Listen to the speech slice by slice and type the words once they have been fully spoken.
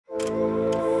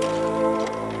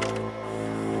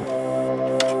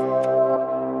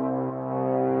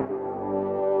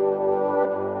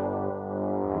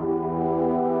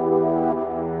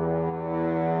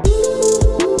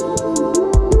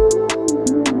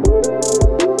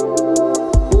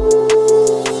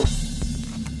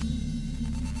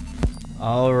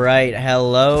Alright,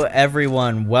 hello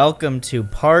everyone. Welcome to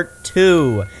part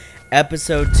 2,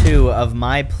 episode 2 of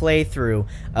my playthrough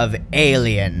of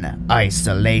Alien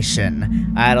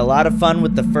Isolation. I had a lot of fun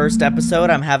with the first episode.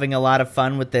 I'm having a lot of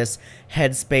fun with this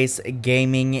Headspace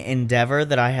Gaming endeavor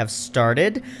that I have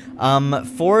started.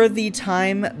 For the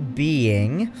time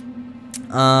being,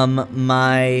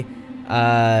 my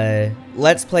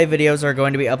Let's Play videos are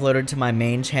going to be uploaded to my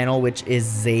main channel, which is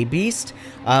Zaybeast,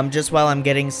 just while I'm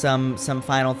getting some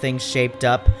final things shaped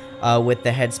up with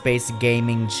the Headspace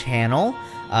Gaming channel.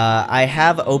 I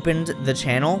have opened the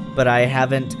channel, but I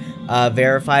haven't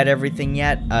verified everything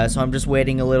yet, so I'm just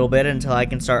waiting a little bit until I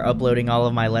can start uploading all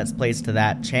of my Let's Plays to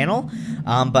that channel.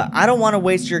 But I don't want to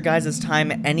waste your guys'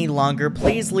 time any longer.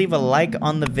 Please leave a like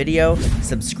on the video,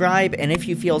 subscribe, and if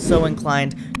you feel so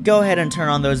inclined, go ahead and turn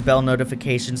on those bell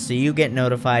notifications so you get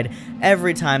notified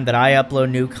every time that I upload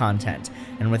new content.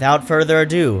 And without further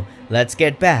ado, let's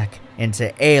get back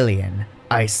into Alien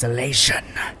Isolation.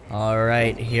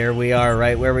 Alright, here we are,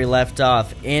 right where we left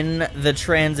off, in the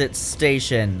transit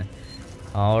station.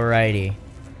 Alrighty.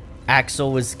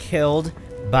 Axel was killed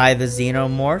by the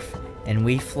xenomorph, and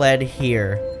we fled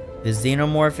here. The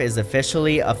xenomorph is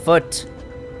officially afoot.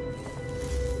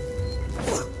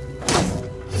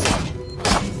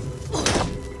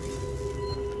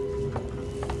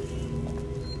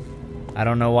 I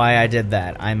don't know why I did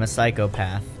that. I'm a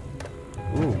psychopath.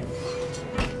 Ooh.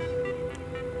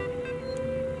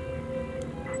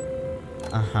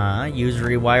 Use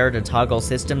rewire to toggle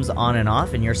systems on and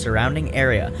off in your surrounding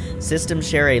area. Systems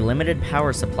share a limited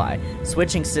power supply.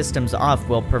 Switching systems off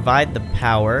will provide the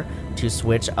power to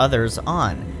switch others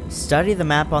on. Study the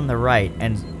map on the right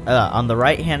and on the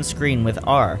right-hand screen with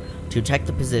R to check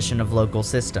the position of local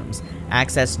systems.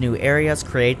 Access new areas,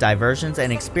 create diversions,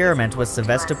 and experiment with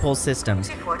Sevastopol systems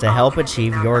to help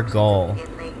achieve your goal.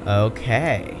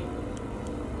 Okay.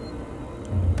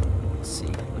 Let's see.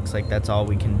 Looks like that's all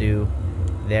we can do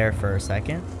there for a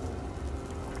second.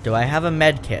 Do I have a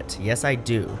med kit? Yes, I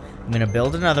do. I'm gonna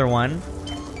build another one,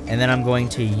 and then I'm going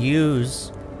to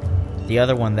use the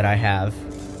other one that I have,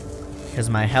 because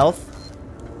my health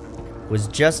was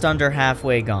just under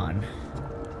halfway gone.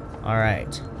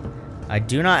 Alright. I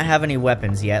do not have any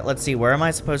weapons yet. Let's see, where am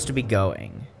I supposed to be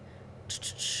going?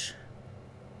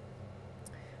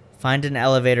 Find an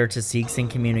elevator to Seeks and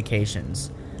Communications.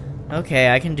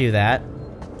 Okay, I can do that.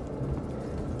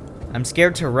 I'm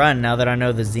scared to run now that I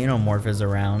know the xenomorph is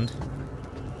around.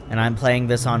 And I'm playing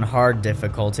this on hard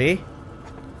difficulty.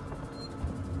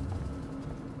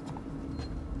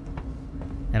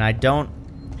 And I don't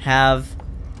have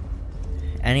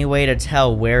any way to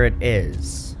tell where it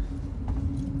is.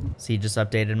 So he just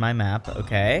updated my map.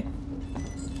 Okay.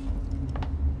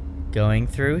 Going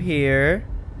through here.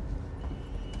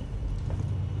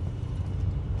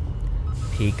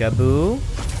 Peekaboo.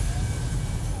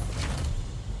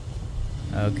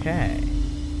 Okay.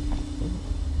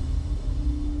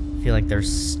 I feel like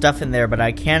there's stuff in there, but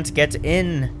I can't get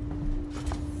in.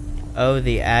 Oh,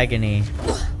 the agony.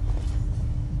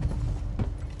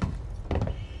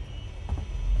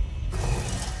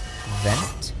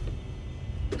 Vent?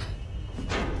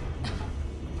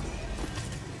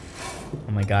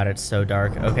 Oh my god, it's so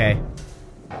dark. Okay.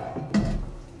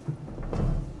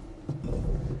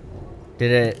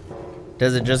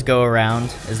 Does it just go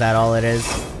around? Is that all it is?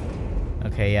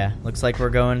 Okay, yeah. Looks like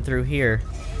we're going through here.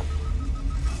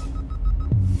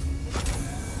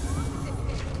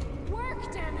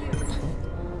 Work, damn you.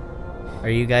 Are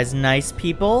you guys nice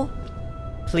people?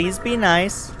 Please be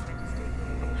nice.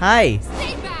 Hi.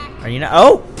 Stay back. Are you not?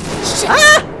 Oh!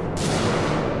 Ah!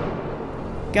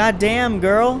 God damn,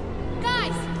 girl.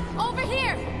 Guys, over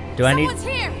here. Do Someone's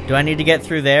here. I need to get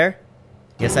through there?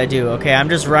 Yes, I do. Okay, I'm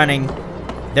just running.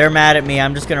 They're mad at me.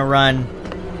 I'm just gonna run.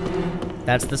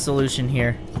 That's the solution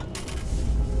here.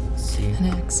 Let's see. An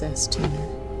access tuner.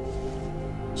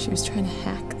 She was trying to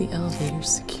hack the elevator's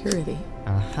security.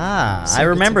 Aha, So I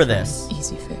remember it's a this.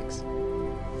 Easy fix.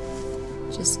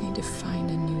 Just need to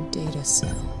find a new data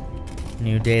cell.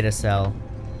 New data cell.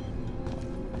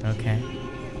 Okay.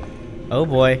 Oh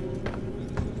boy.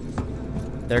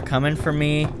 They're coming for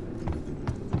me.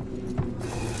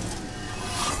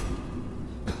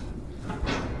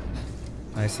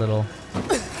 Nice little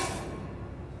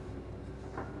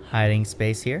hiding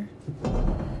space here.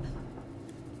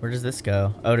 Where does this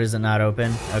go? Oh, does it not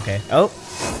open? Okay. Oh!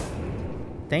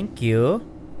 Thank you.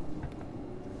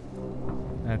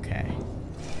 Okay.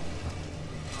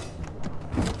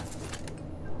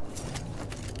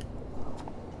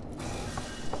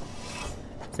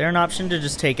 Is there an option to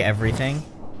just take everything?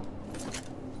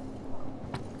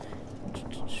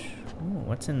 Ooh,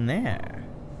 what's in there?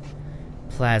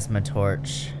 Plasma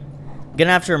torch. I'm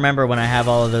gonna have to remember when I have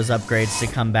all of those upgrades to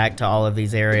come back to all of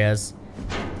these areas.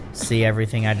 See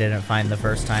everything I didn't find the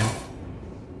first time.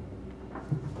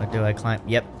 What do I climb?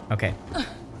 Yep, okay.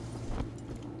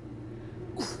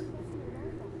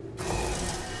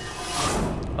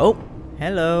 Oh,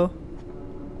 hello.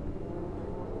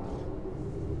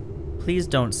 Please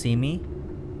don't see me.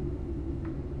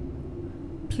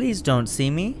 Please don't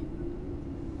see me.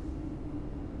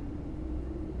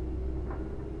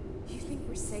 You think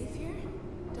we're safe here?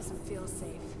 Doesn't feel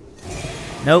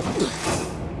safe. Nope.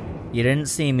 You didn't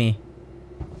see me.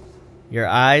 Your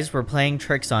eyes were playing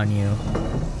tricks on you.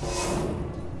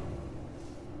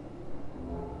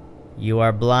 You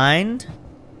are blind,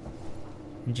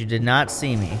 and you did not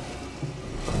see me.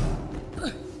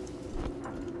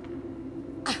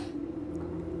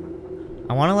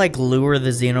 I want to like lure the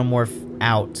xenomorph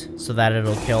out so that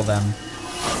it'll kill them.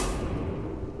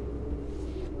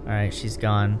 Alright, she's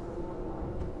gone.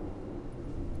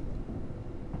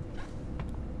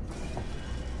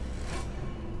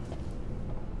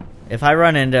 If I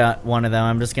run into one of them,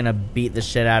 I'm just gonna beat the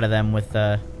shit out of them with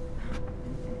the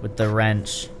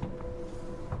wrench.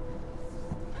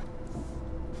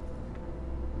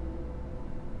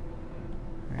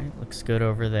 Alright, looks good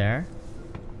over there.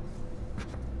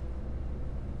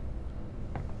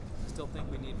 Still think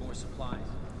we need more supplies.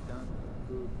 Gun,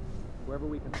 food, wherever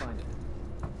we can find it.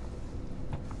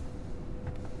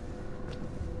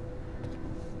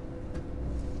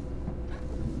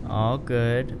 All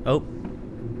good. Oh.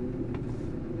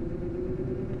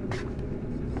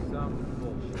 Some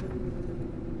bullshit.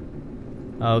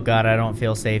 Oh god, I don't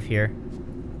feel safe here.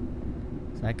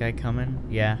 Is that guy coming?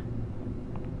 Yeah.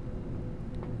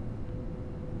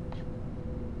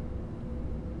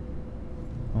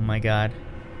 Oh my god.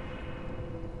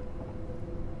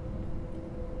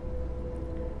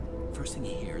 First thing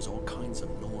he hears, all kinds of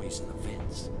noise in the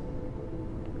vents.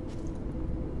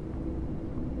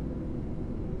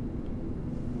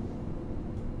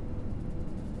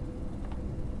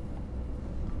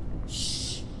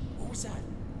 Shh! What was that?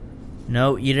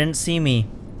 No, you didn't see me.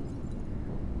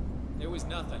 There was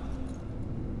nothing.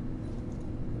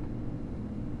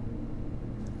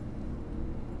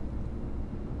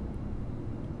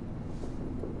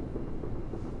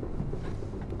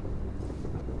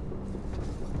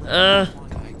 Why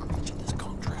I agreed to this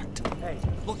contract? Hey,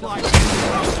 look like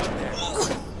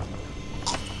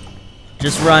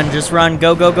Just run.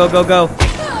 Go, go, go, go, go.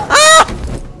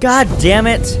 Ah! God damn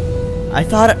it. I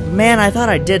thought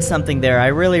I did something there. I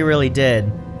really, really did.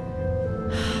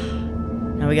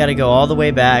 Now we gotta go all the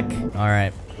way back.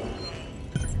 Alright.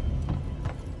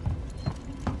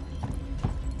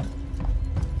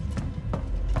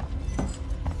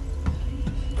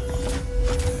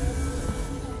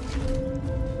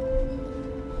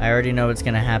 I already know what's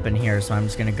gonna happen here, so I'm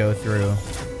just gonna go through.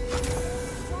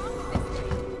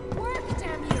 Work,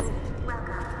 damn you!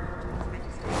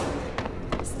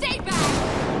 Stay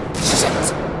back!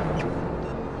 Shit!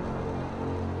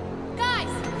 Guys,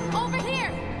 over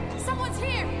here! Someone's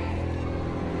here!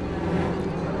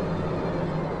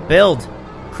 Build!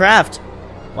 Craft!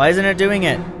 Why isn't it doing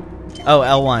it? Oh,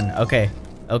 L1. Okay.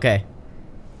 Okay.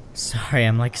 Sorry,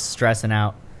 I'm like stressing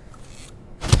out.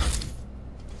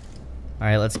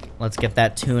 Alright, let's get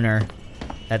that tuner.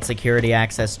 That security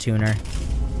access tuner.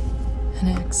 An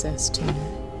access tuner.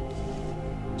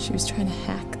 She was trying to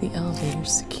hack the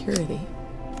elevator's security.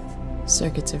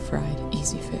 Circuits are fried.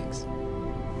 Easy fix.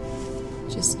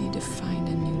 Just need to find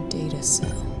a new data cell.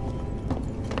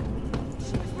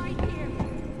 She was right here.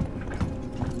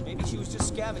 maybe she was just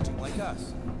scavenging like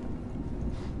us.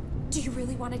 Do you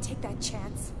really want to take that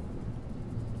chance?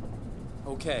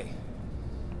 Okay.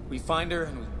 We find her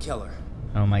and we kill her.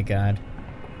 Oh my god.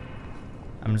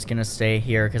 I'm just gonna stay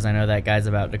here because I know that guy's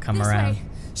about to come This around. way.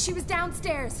 She was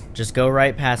downstairs. Just go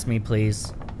right past me,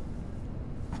 please.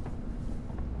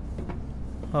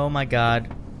 Oh my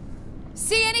god.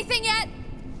 See anything yet?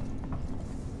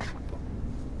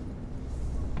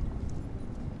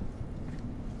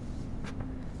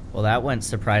 Well, that went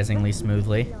surprisingly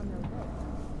smoothly.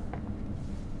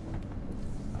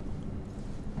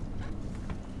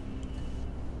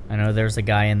 I know there's a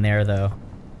guy in there, though.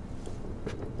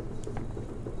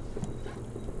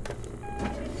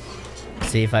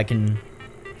 See if I can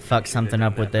fuck something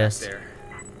up with this.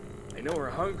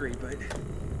 hungry, but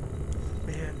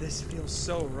man, this feels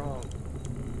so wrong.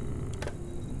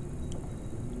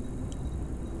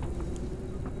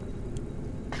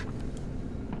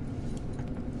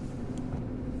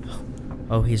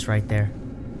 Oh, he's right there.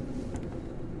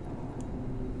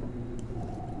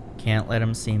 Can't let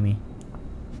him see me.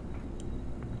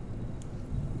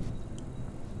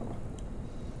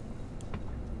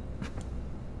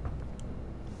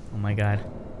 Oh my god.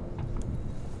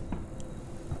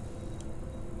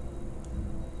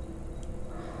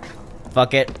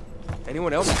 Fuck it.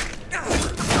 Anyone else?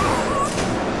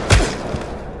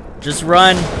 Just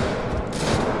run.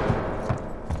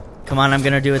 Come on, I'm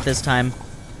gonna do it this time.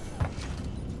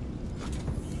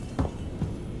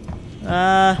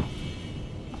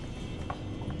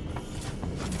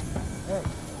 Hey,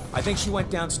 I think she went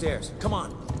downstairs. Come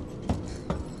on.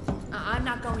 I'm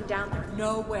not going down there.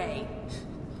 No way.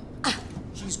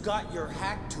 She's got your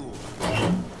hack tool.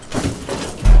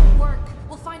 Work.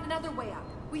 We'll find another way out.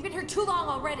 We've been here too long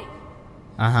already.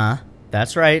 Uh-huh.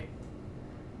 That's right.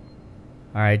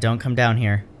 Alright, don't come down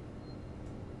here.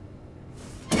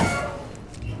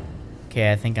 Okay,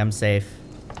 I think I'm safe.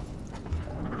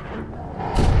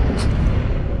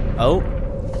 Oh.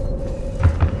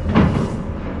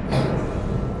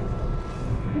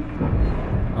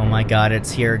 Oh my god,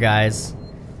 it's here, guys.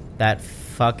 That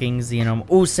fucking xenom.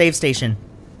 Ooh, save station.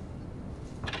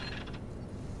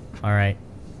 Alright.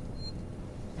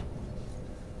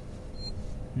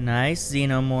 Nice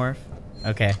xenomorph.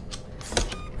 Okay.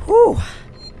 Whew.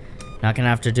 Not gonna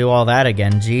have to do all that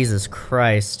again. Jesus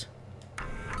Christ.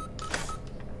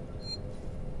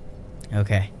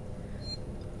 Okay.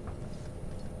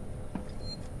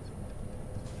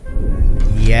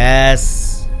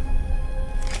 Yes.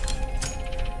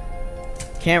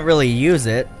 Can't really use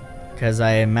it, because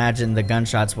I imagine the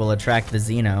gunshots will attract the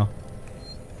Xeno.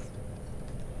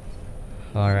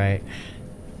 Alright.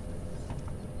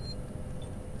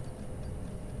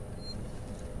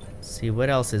 See, what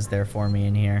else is there for me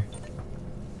in here?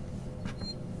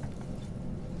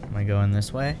 Am I going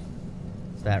this way?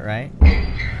 Is that right?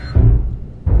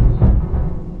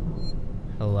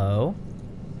 Hello?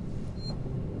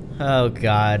 Oh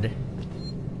god.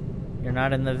 You're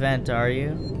not in the vent, are you?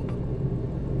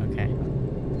 Okay.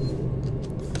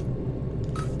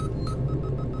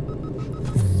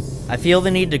 I feel the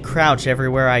need to crouch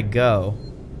everywhere I go.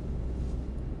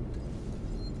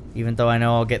 Even though I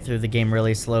know I'll get through the game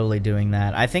really slowly doing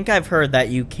that. I think I've heard that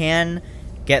you can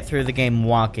get through the game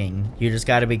walking. You just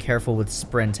gotta be careful with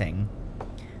sprinting.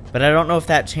 But I don't know if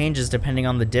that changes depending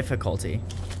on the difficulty.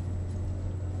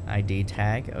 ID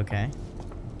tag, okay.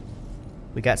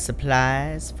 We got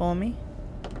supplies for me.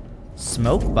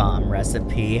 Smoke bomb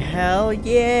recipe, hell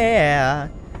yeah.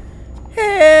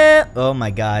 Hell. Oh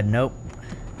my god, nope.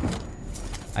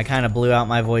 I kind of blew out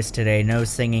my voice today. No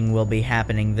singing will be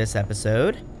happening this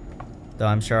episode. Though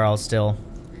I'm sure I'll still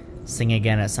sing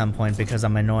again at some point because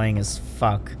I'm annoying as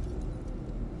fuck.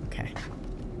 Okay.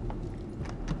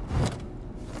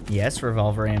 Yes,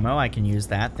 revolver ammo. I can use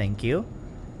that. Thank you.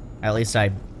 At least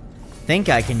I think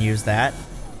I can use that.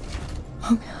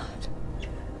 Oh god.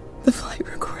 The flight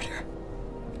recorder.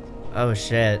 Oh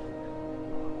shit.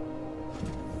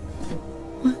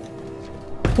 What?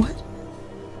 What?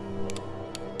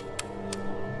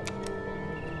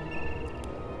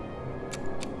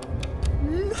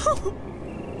 No!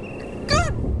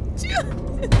 God damn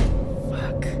it!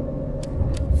 Fuck.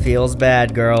 Feels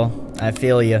bad, girl. I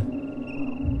feel you.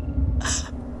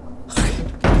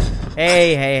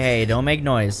 Hey, don't make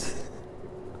noise.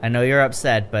 I know you're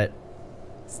upset, but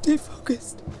Stay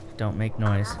focused. don't make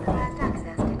noise. Unauthorized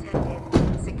access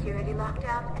detected. Security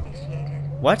lockdown initiated.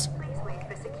 What? Please wait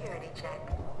for security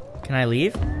check. Can I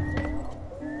leave?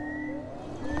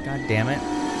 God damn it.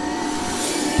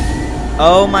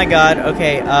 Oh my god,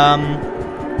 okay,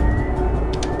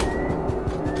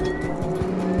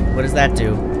 what does that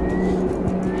do?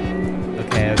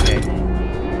 Okay.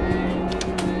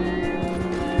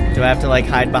 Do I have to, like,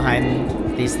 hide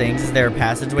behind these things? Is there a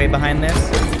passageway behind this?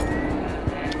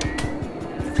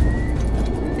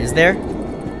 Is there?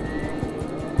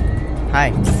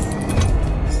 Hi.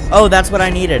 Oh, that's what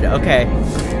I needed. Okay.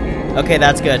 Okay,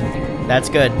 that's good. That's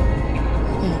good.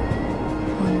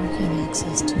 Unworking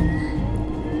access to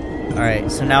more.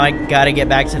 Alright, so now I gotta get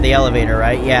back to the elevator,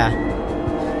 right? Yeah.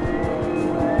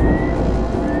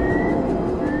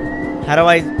 How do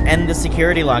I end the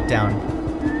security lockdown?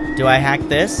 Do I hack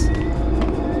this?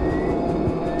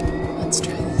 Let's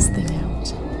try this thing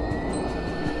out.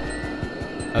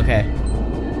 Okay.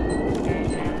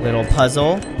 Little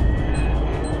puzzle.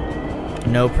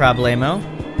 No problemo.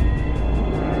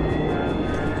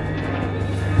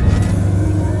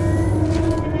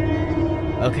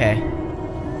 Okay.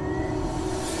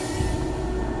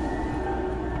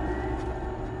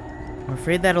 I'm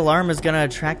afraid that alarm is gonna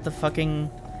attract the fucking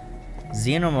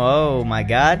xenomorph. Oh my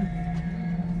god.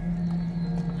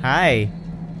 Hi.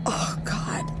 Oh,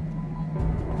 God.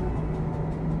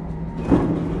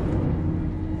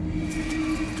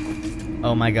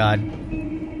 Oh my god.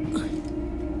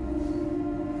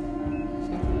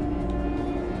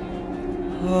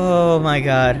 Oh my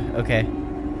god. Okay.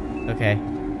 Okay.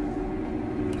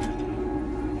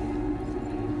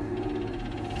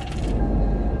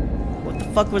 What the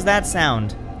fuck was that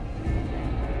sound?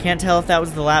 Can't tell if that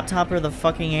was the laptop or the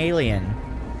fucking alien.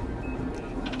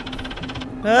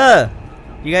 Ugh!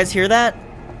 You guys hear that?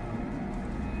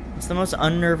 It's the most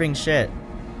unnerving shit.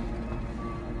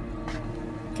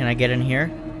 Can I get in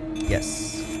here?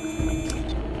 Yes.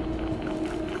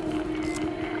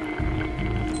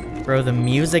 Bro, the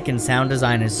music and sound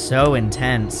design is so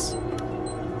intense.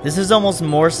 This is almost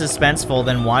more suspenseful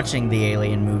than watching the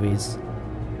Alien movies.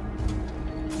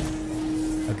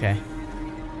 Okay.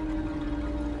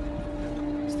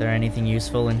 Is there anything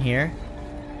useful in here?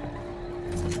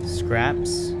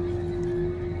 Scraps.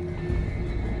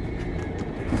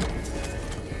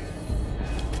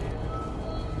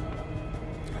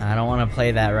 I don't want to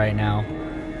play that right now.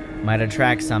 Might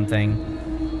attract something.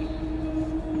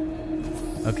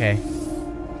 Okay.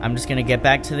 I'm just gonna get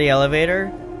back to the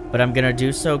elevator, but I'm gonna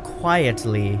do so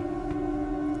quietly.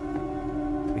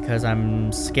 Because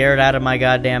I'm scared out of my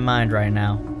goddamn mind right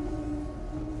now.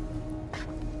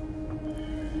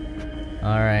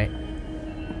 Alright.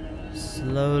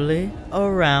 Slowly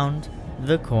around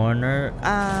the corner.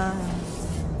 Ah.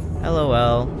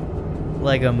 LOL.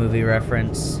 Lego movie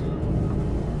reference.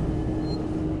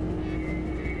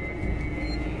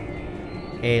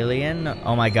 Alien?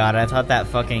 Oh my god, I thought that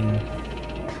fucking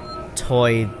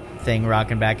toy thing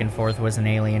rocking back and forth was an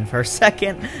alien for a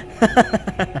second.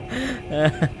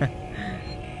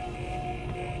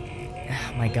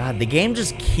 Oh my god, the game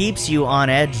just keeps you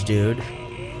on edge, dude.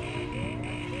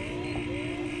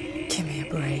 Give me a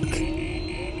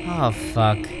break. Oh,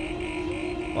 fuck.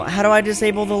 Well, how do I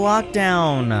disable the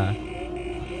lockdown?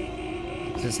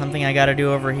 Is it something I gotta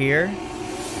do over here?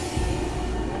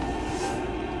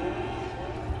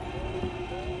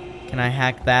 Can I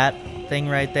hack that thing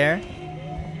right there?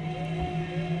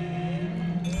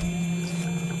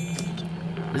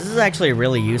 This is actually a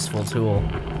really useful tool.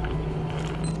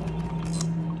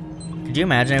 Could you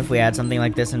imagine if we had something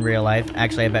like this in real life?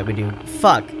 Actually, I bet we do.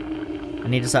 Fuck! I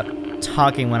need to stop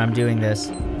talking when I'm doing this.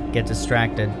 Get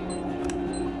distracted.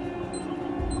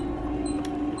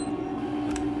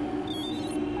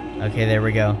 Okay, there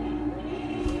we go.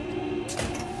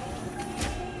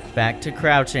 Back to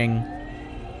crouching.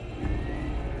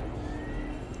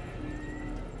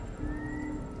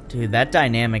 Dude, that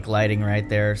dynamic lighting right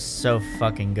there is so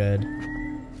fucking good.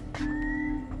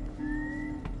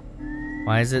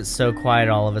 Why is it so quiet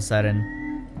all of a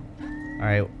sudden?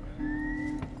 Alright.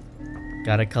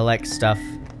 Gotta collect stuff.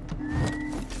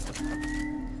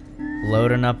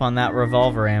 Loading up on that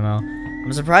revolver ammo.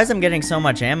 I'm surprised I'm getting so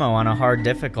much ammo on a hard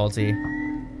difficulty.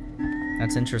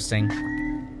 That's interesting.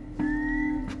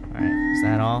 Alright, is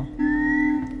that all?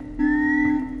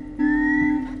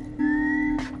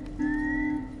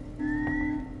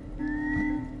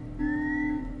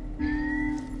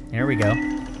 Here we go.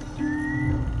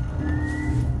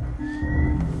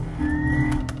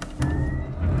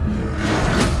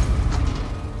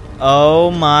 Oh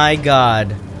my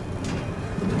god.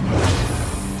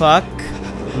 Fuck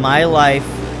my life.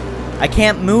 I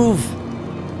can't move.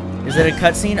 Is it a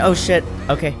cutscene? Oh shit.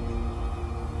 Okay.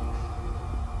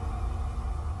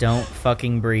 Don't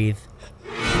fucking breathe.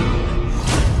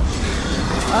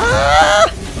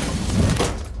 Ah!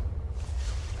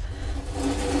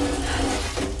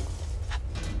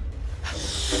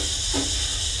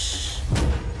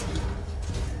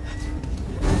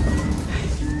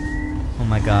 Oh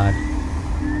my god.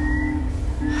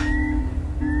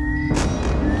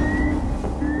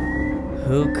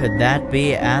 Who could that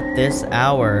be at this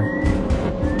hour?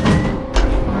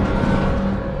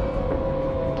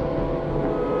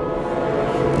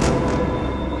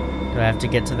 Do I have to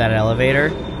get to that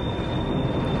elevator?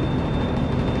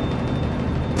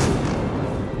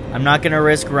 I'm not gonna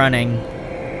risk running.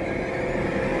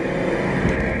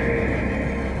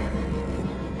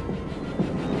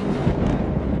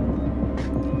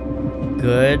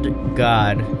 Good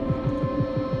God.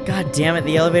 God damn it,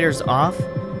 the elevator's off?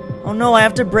 Oh no, I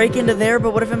have to break into there,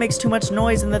 but what if it makes too much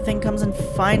noise and the thing comes and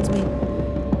finds me?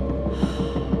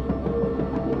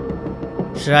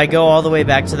 Should I go all the way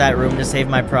back to that room to save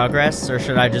my progress, or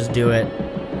should I just do it?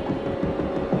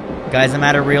 Guys, I'm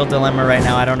at a real dilemma right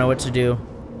now. I don't know what to do.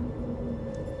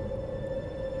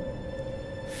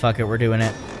 Fuck it, we're doing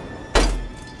it.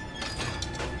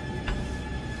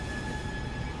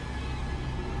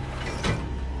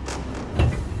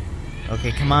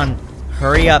 Okay, come on.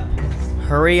 Hurry up.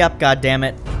 Hurry up,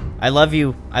 goddammit. I love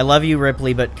you. I love you,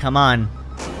 Ripley, but come on.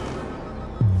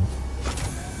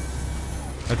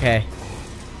 Okay.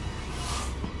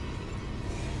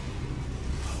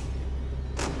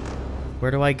 Where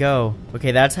do I go?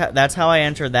 Okay, that's how I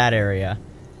entered that area.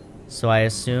 So I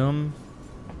assume...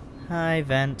 Hi,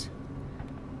 vent.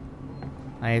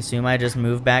 I assume I just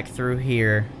move back through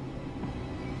here.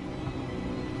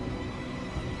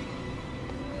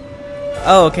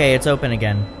 Oh, okay, it's open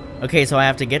again. Okay, so I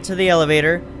have to get to the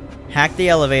elevator, hack the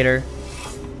elevator,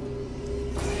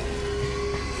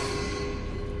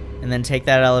 and then take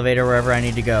that elevator wherever I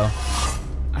need to go.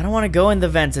 I don't want to go in the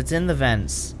vents, it's in the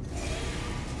vents.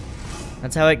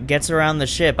 That's how it gets around the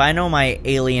ship. I know my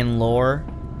alien lore.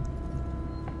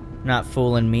 Not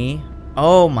fooling me.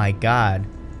 Oh my god.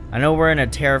 I know we're in a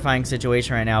terrifying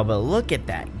situation right now, but look at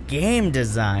that game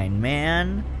design,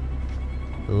 man.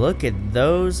 Look at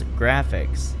those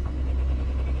graphics.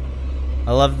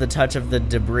 I love the touch of the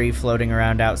debris floating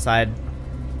around outside.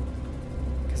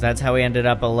 Because that's how we ended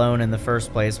up alone in the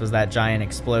first place, was that giant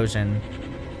explosion.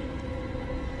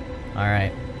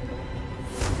 Alright.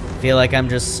 Feel like I'm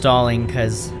just stalling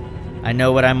because I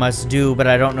know what I must do, but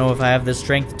I don't know if I have the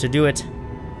strength to do it.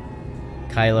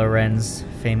 Kylo Ren's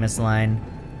famous line.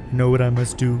 Know what I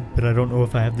must do, but I don't know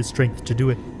if I have the strength to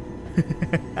do it.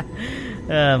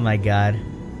 Oh my god.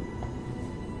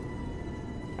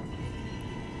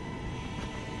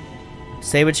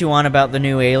 Say what you want about the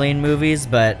new Alien movies,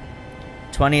 but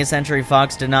 20th Century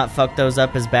Fox did not fuck those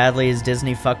up as badly as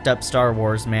Disney fucked up Star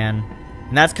Wars, man.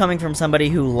 And that's coming from somebody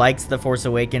who likes The Force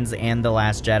Awakens and The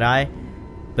Last Jedi.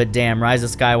 But damn, Rise of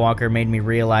Skywalker made me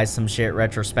realize some shit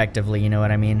retrospectively, you know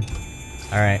what I mean?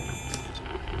 Alright.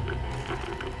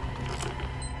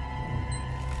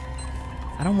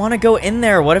 I don't want to go in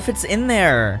there. What if it's in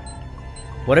there?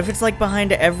 What if it's like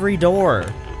behind every door?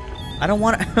 I don't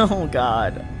want to... Oh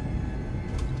god.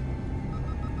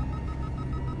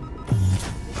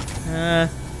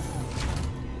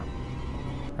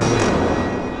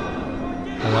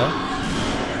 Hello?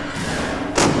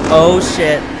 Oh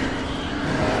shit.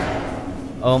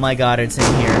 Oh my god, it's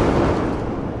in here.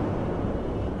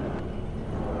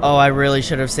 Oh, I really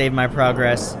should have saved my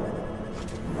progress.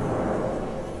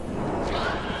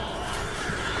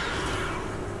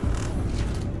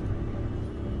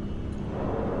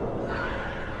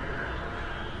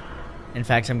 In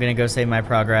fact, I'm gonna go save my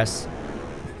progress.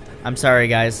 I'm sorry,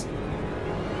 guys.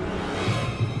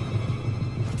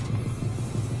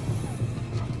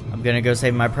 I'm gonna go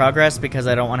save my progress because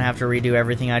I don't want to have to redo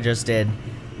everything I just did.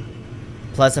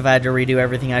 Plus, if I had to redo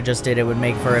everything I just did, it would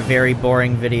make for a very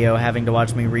boring video having to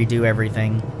watch me redo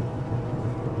everything.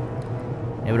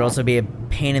 It would also be a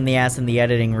pain in the ass in the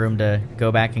editing room to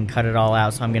go back and cut it all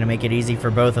out, so I'm gonna make it easy for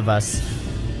both of us.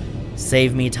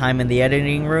 Save me time in the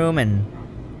editing room and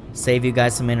save you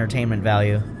guys some entertainment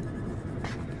value.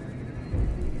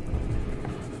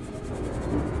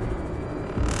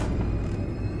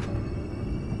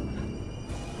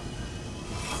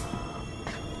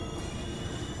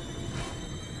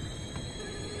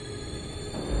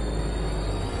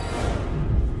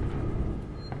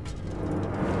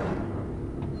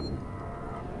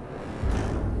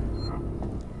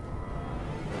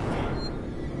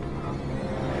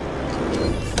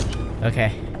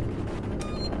 Okay.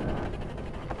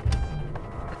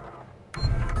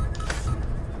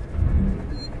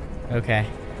 Okay.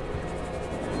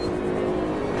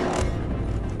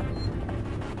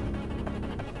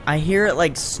 I hear it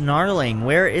like snarling.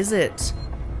 Where is it?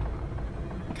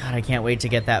 God, I can't wait to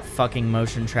get that fucking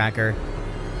motion tracker.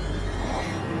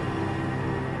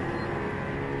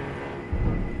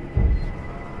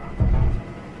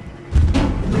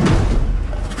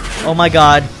 Oh my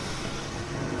god.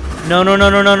 No, no, no,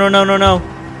 no, no, no, no, no, no.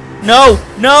 No!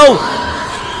 No!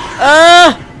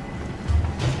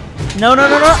 No, no,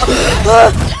 no, no!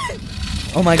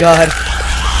 Oh my god.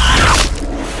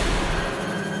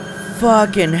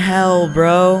 Fucking hell,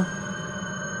 bro.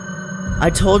 I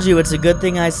told you it's a good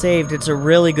thing I saved. It's a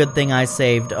really good thing I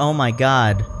saved. Oh my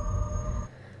god.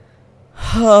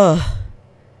 I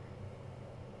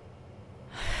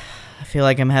feel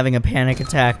like I'm having a panic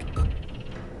attack.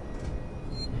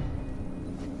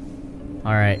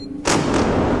 Alright.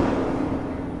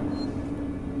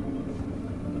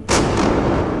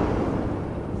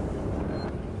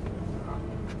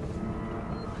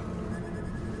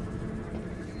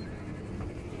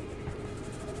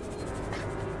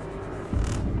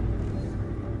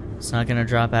 It's not gonna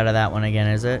drop out of that one again,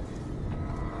 is it?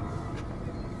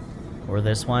 Or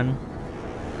this one?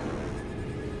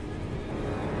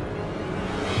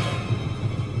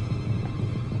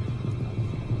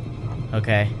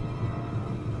 Okay.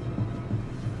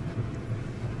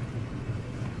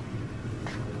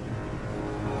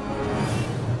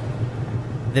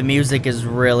 The music is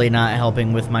really not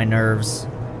helping with my nerves.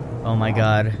 Oh my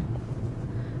god.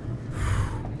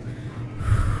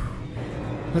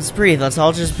 Let's breathe. Let's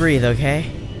all just breathe, okay?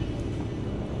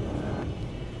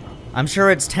 I'm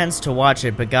sure it's tense to watch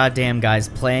it, but goddamn, guys,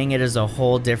 playing it is a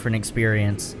whole different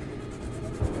experience.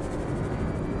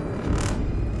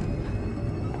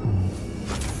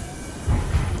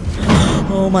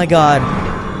 Oh my god.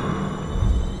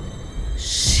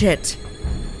 Shit.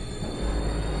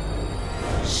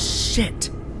 Shit.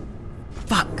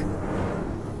 Fuck.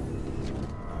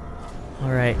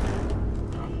 Alright.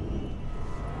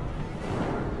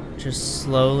 Just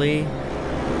slowly.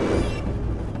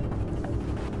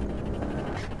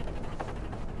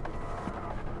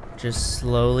 Just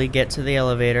slowly get to the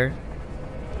elevator.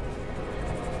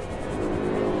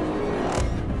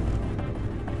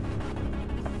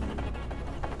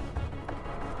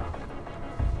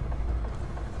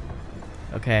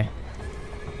 Okay.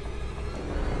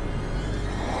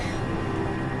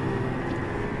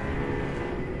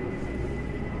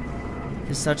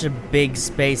 It's such a big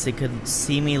space, it could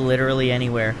see me literally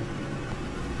anywhere.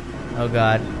 Oh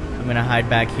god, I'm gonna hide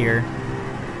back here.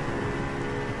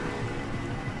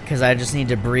 Because I just need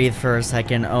to breathe for a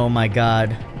second. Oh my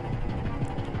god.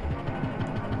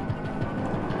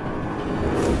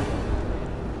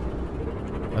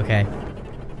 Okay.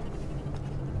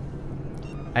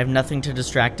 I have nothing to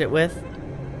distract it with.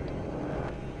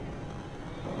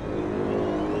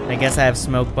 I guess I have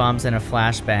smoke bombs and a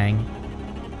flashbang.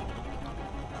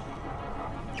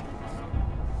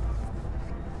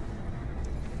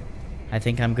 I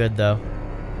think I'm good though.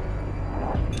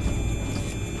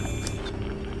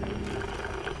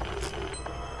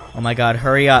 Oh my god,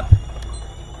 hurry up.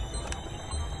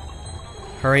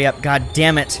 Hurry up, god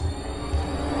damn it.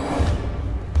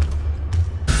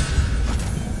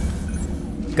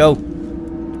 Go.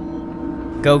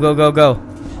 Go, go, go, go.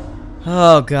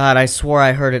 Oh god, I swore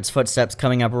I heard its footsteps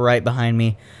coming up right behind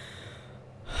me.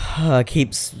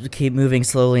 Keep moving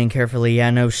slowly and carefully. Yeah,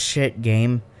 no shit,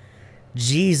 game.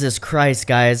 Jesus Christ,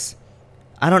 guys.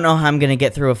 I don't know how I'm gonna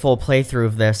get through a full playthrough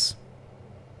of this.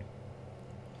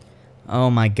 Oh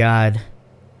my god.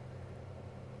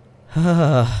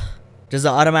 Does it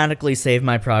automatically save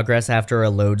my progress after a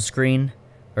load screen?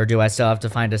 Or do I still have to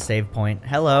find a save point?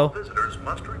 Hello? Visitors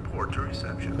must report to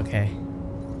reception. Okay.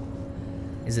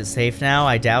 Is it safe now?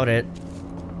 I doubt it.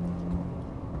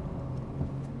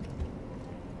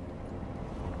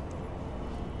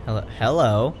 Hello?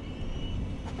 Hello?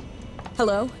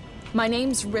 Hello? My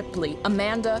name's Ripley.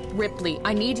 Amanda Ripley.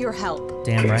 I need your help.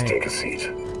 Damn right. Please take a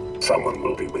seat. Someone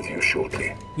will be with you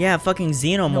shortly. Yeah, fucking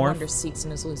Xenomorph. No wonder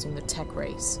Seegson is losing the tech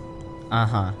race.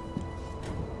 Uh-huh.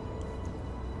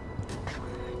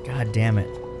 God damn it.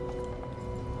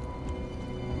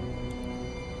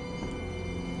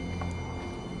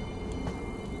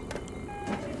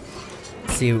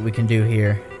 Let's see what we can do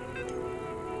here.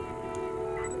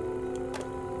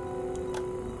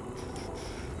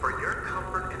 For your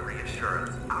comfort and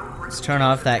reassurance, Let's turn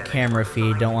off that camera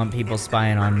feed. Don't want people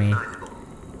spying on me.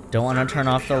 Don't want to turn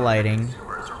off the lighting.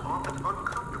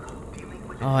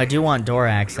 Oh, I do want door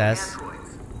access.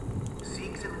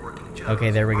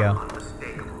 Okay, there we go.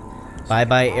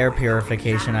 Bye-bye air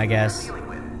purification, I guess.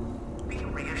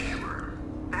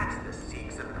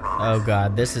 Oh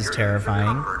god, this is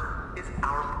terrifying.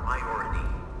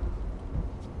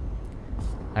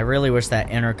 I really wish that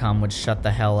intercom would shut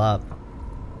the hell up.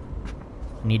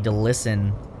 I need to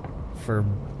listen for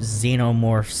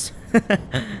xenomorphs.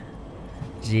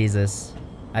 Jesus.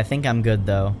 I think I'm good,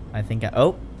 though.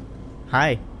 Oh!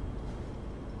 Hi.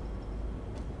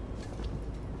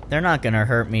 They're not gonna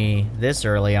hurt me this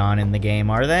early on in the game,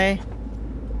 are they?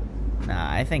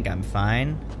 Nah, I think I'm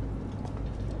fine.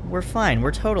 We're fine.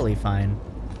 We're totally fine.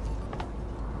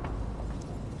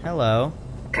 Hello.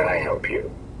 Can I help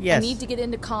you? Yes. I need to get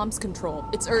into comms control.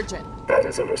 It's urgent. That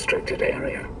is a restricted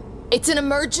area. It's an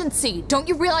emergency! Don't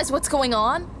you realize what's going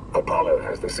on? Apollo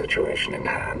has the situation in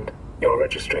hand. Your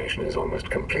registration is almost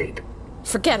complete.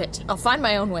 Forget it. I'll find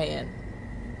my own way in.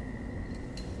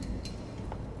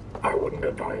 I wouldn't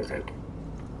advise it.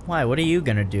 Why? What are you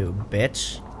gonna do,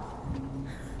 bitch?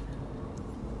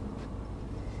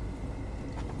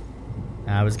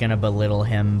 I was gonna belittle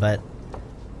him, but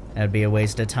that'd be a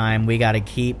waste of time. We gotta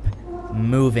keep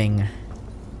moving.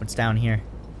 What's down here?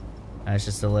 It's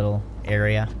just a little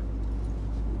area.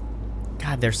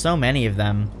 God, there's so many of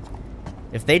them.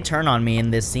 If they turn on me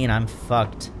in this scene, I'm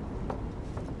fucked.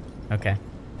 Okay.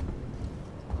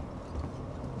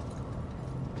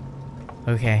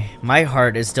 Okay, my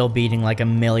heart is still beating like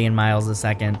 1,000,000 miles a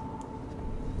second.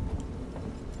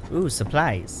 Ooh,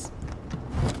 supplies.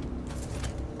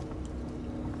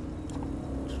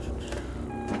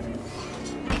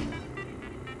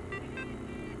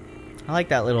 I like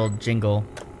that little jingle.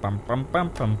 Bum, bum,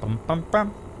 bum, bum, bum, bum,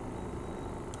 bum.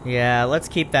 Yeah, let's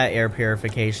keep that air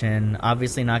purification.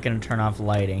 Obviously not going to turn off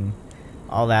lighting.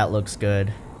 All that looks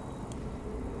good.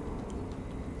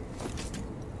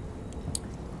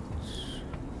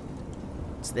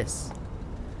 What's this?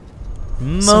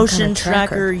 Motion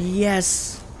tracker,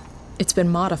 yes! It's been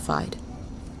modified.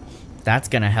 That's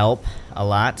going to help a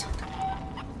lot.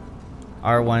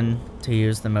 R1 to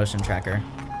use the motion tracker.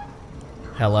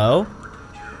 Hello?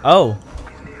 Oh.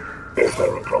 Is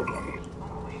there a problem?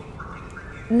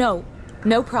 No,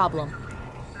 no problem.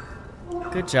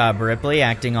 Good job, Ripley,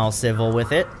 acting all civil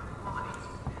with it.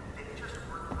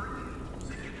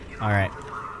 Alright.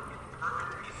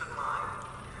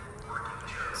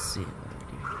 Let's see.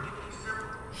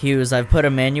 Hughes, I've put a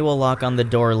manual lock on the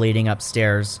door leading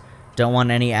upstairs. Don't want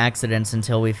any accidents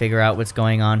until we figure out what's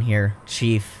going on here.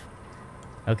 Chief.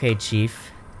 Okay,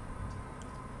 Chief.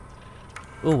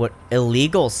 Ooh, what?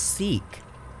 Illegal seek.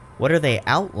 What are they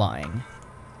outlawing?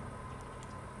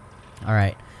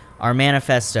 Alright. Our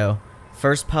manifesto.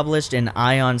 First published in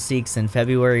Ion Seeks in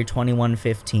February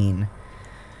 2115.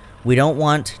 We don't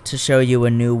want to show you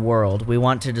a new world. We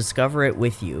want to discover it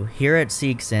with you. Here at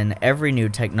Seeksin, every new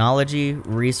technology,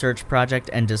 research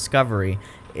project, and discovery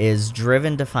is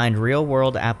driven to find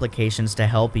real-world applications to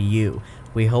help you.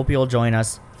 We hope you'll join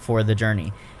us for the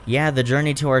journey. Yeah, the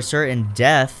journey to our certain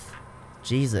death.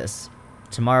 Jesus.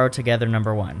 Tomorrow Together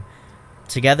 #1.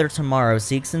 Together Tomorrow,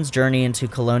 Seeksin's Journey into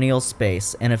Colonial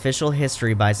Space, an official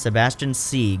history by Sebastian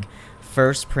Sieg,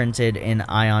 first printed in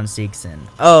Ion Seeksin.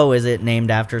 Oh, is it named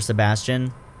after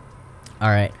Sebastian?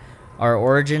 Alright. Our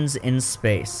origins in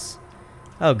space.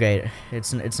 Oh, great.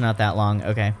 It's not that long.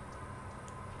 Okay.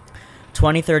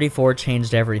 2034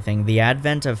 changed everything. The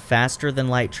advent of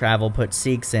faster-than-light travel put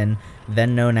Seeksin,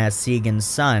 then known as Segan's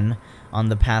Sun, on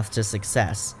the path to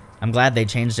success. I'm glad they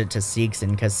changed it to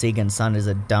Seeksin, because Segan's Sun is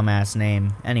a dumbass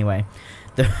name. Anyway,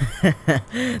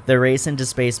 the race into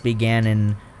space began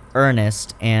in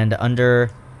earnest, and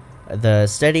under the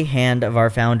steady hand of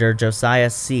our founder, Josiah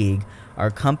Sieg,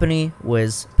 our company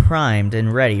was primed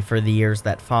and ready for the years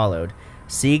that followed.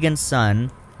 Segan's Sun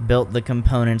built the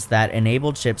components that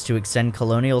enabled ships to extend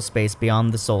colonial space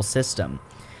beyond the Sol system.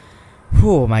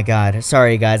 Oh my god.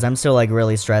 Sorry, guys. I'm still, like,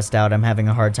 really stressed out. I'm having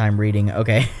a hard time reading.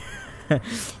 Okay.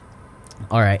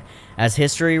 Alright. As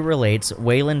history relates,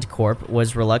 Wayland Corp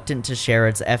was reluctant to share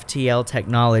its FTL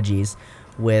technologies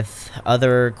with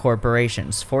other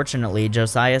corporations. Fortunately,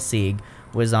 Josiah Sieg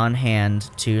was on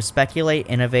hand to speculate,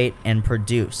 innovate, and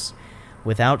produce.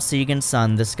 Without Sieg and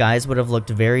Son, the skies would have looked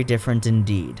very different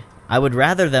indeed. I would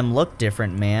rather them look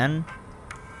different, man.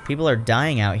 People are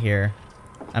dying out here.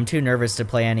 I'm too nervous to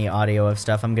play any audio of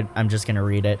stuff. I'm just gonna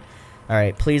read it.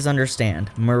 Alright, please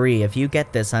understand. Marie, if you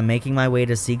get this, I'm making my way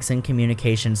to Seeksin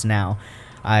Communications now.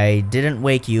 I didn't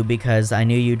wake you because I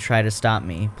knew you'd try to stop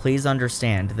me. Please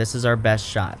understand, this is our best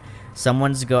shot.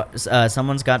 Someone's got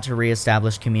to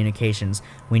reestablish communications.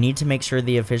 We need to make sure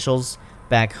the officials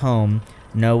back home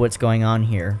know what's going on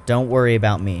here. Don't worry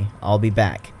about me. I'll be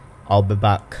back. I'll be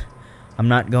back. I'm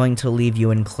not going to leave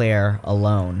you and Claire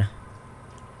alone.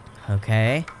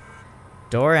 Okay.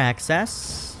 Door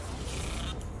access.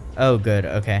 Oh, good.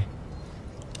 Okay.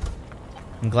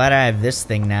 I'm glad I have this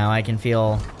thing now. I can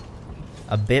feel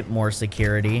a bit more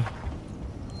security.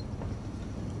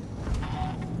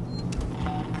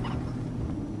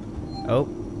 Oh.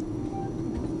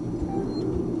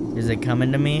 Is it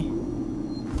coming to me?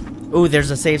 Ooh,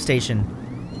 there's a save station.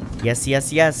 Yes,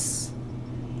 yes, yes.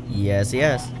 Yes,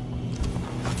 yes.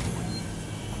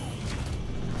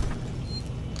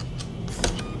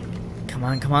 Come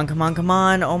on, come on, come on, come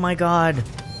on. Oh my god.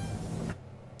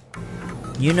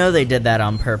 You know they did that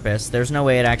on purpose. There's no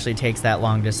way it actually takes that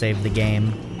long to save the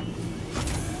game.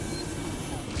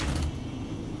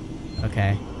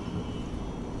 Okay.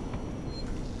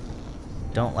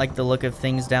 Don't like the look of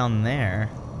things down there.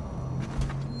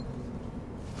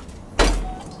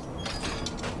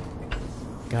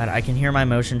 God, I can hear my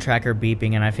motion tracker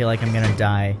beeping and I feel like I'm gonna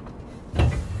die.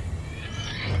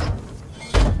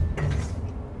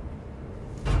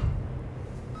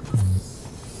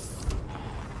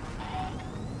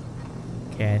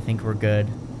 Okay, I think we're good.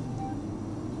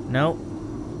 Nope.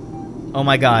 Oh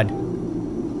my god.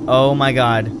 Oh my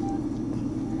god.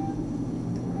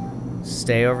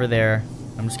 Stay over there.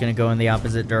 I'm just gonna go in the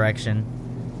opposite direction.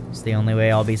 It's the only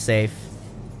way I'll be safe.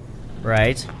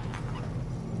 Right?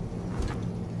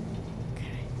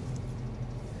 Okay.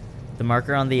 The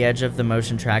marker on the edge of the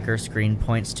motion tracker screen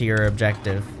points to your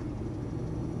objective.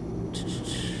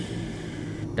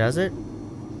 Does it?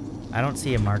 I don't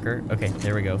see a marker. Okay,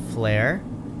 there we go. Flare.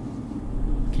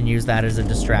 Can use that as a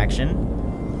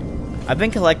distraction. I've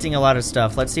been collecting a lot of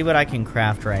stuff. Let's see what I can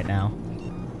craft right now.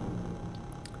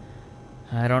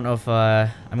 I don't know if, I'm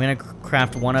gonna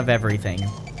craft one of everything.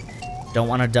 Don't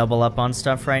want to double up on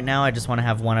stuff right now. I just want to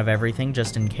have one of everything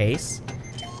just in case.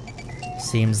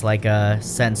 Seems like a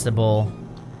sensible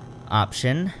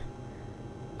option.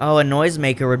 Oh, a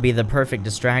noisemaker would be the perfect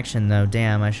distraction, though.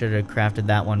 Damn, I should have crafted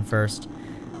that one first.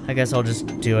 I guess I'll just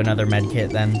do another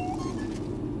medkit then.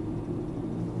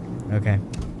 Okay.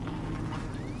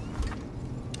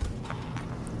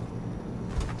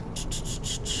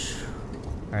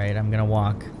 Alright, I'm gonna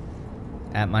walk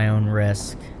at my own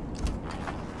risk.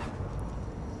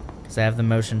 Because I have the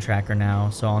motion tracker now,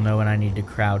 so I'll know when I need to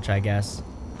crouch, I guess.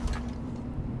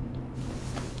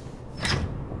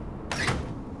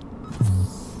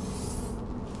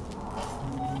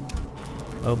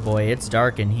 Oh boy, it's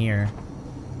dark in here.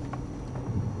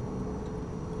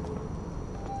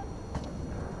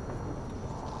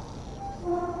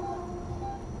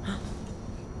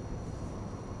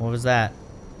 What was that?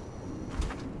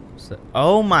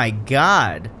 Oh my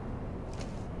god!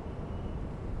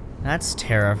 That's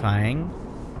terrifying.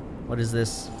 What is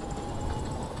this?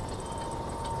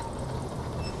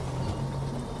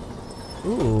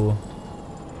 Ooh.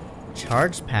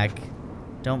 Charge pack.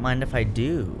 Don't mind if I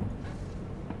do.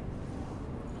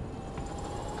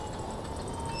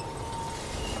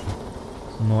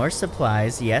 More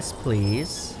supplies. Yes,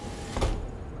 please.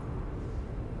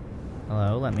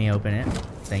 Hello, let me open it.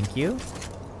 Thank you.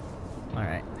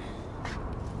 Alright.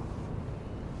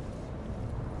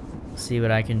 See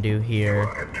what I can do here.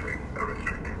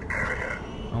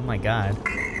 Oh my god.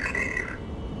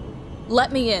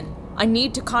 Let me in. I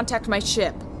need to contact my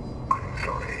ship. I'm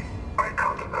sorry. I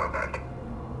can't allow that.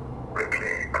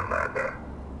 Ripley, Amanda.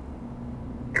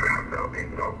 You have now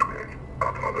been locked with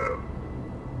Apollo.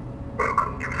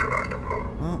 Welcome to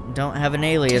Sevastopol. Well, don't have an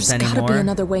alias There's anymore. gotta be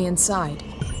another way inside.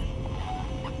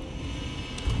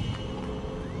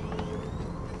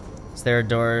 Is there a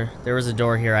door? There was a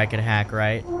door here I could hack,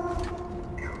 right?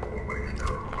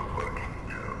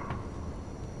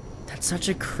 That's such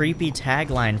a creepy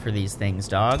tagline for these things,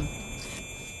 dog.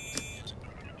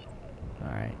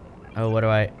 Alright. Oh, what do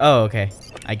I... Oh, okay.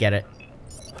 I get it.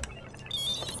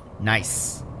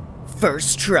 Nice.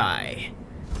 First try.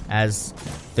 As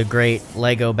the great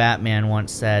Lego Batman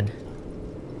once said.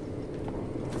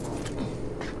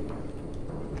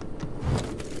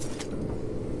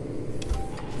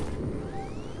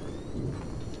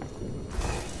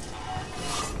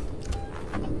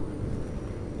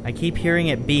 I keep hearing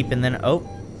it beep and then, oh.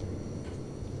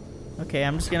 Okay,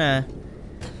 I'm just gonna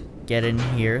get in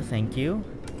here, thank you.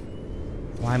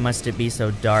 Why must it be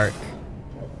so dark?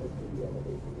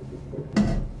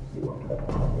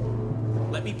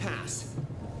 Let me pass.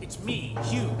 It's me,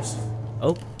 Hughes.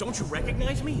 Oh. Don't you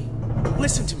recognize me?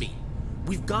 Listen to me.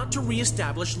 We've got to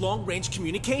re-establish long-range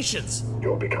communications.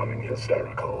 You're becoming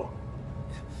hysterical.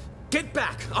 Get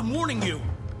back! I'm warning you!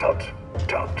 Tut,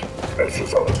 tut. This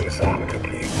is only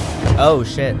amicably. Oh,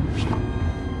 shit.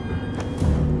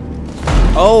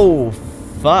 Oh,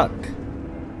 fuck.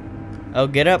 Oh,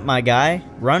 get up, my guy.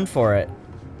 Run for it.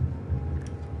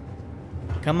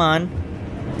 Come on.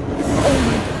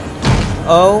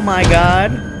 Oh my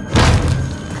god.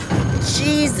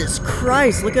 Jesus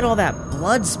Christ, look at all that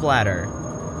blood splatter.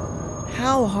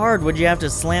 How hard would you have to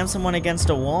slam someone against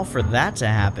a wall for that to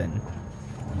happen?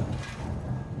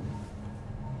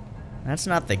 That's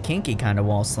not the kinky kind of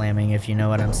wall slamming, if you know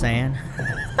what I'm saying.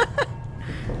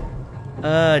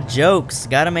 Jokes.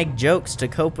 Gotta make jokes to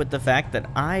cope with the fact that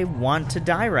I want to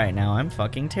die right now. I'm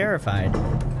fucking terrified.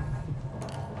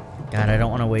 God, I don't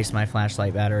want to waste my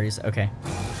flashlight batteries. Okay.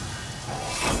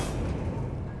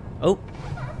 Oh.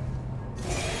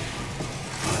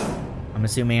 I'm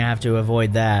assuming I have to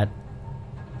avoid that.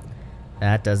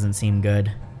 That doesn't seem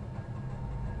good.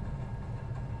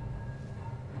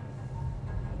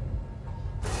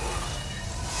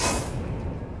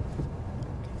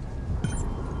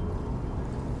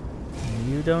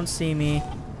 You don't see me.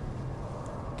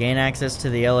 Gain access to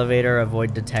the elevator,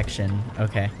 avoid detection.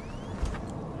 Okay.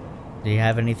 Do you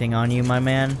have anything on you, my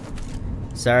man?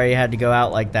 Sorry you had to go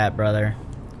out like that, brother.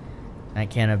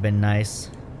 That can't have been nice.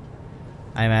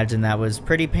 I imagine that was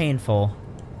pretty painful.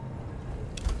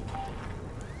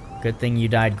 Good thing you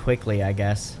died quickly, I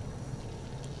guess.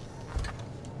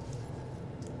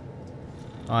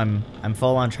 Oh, I'm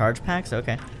full on charge packs?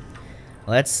 Okay.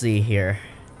 Let's see here.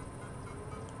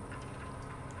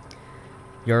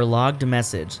 Your logged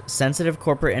message. Sensitive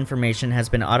corporate information has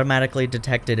been automatically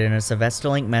detected in a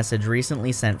Sevestalink message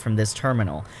recently sent from this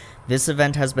terminal. This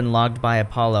event has been logged by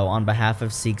Apollo on behalf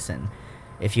of Seegson.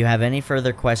 If you have any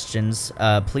further questions,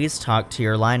 please talk to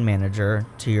your line manager,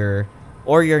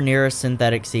 or your nearest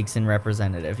synthetic Seegson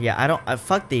representative. Yeah,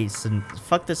 fuck the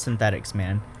synthetics,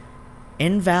 man.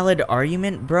 Invalid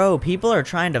argument? Bro, people are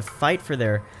trying to fight for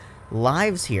their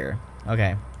lives here.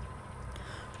 Okay.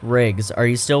 Riggs, are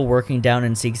you still working down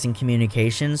in Seegson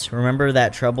Communications? Remember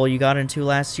that trouble you got into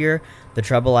last year? The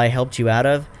trouble I helped you out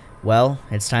of? Well,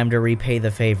 it's time to repay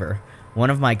the favor. One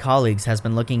of my colleagues has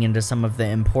been looking into some of the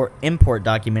import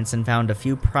documents and found a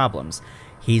few problems.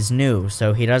 He's new,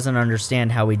 so he doesn't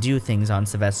understand how we do things on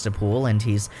Sevastopol, and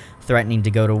he's threatening to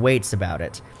go to Waits about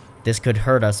it. This could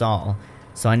hurt us all,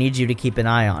 so I need you to keep an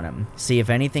eye on him. See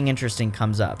if anything interesting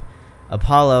comes up.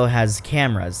 Apollo has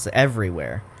cameras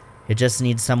everywhere. It just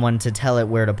needs someone to tell it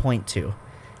where to point to.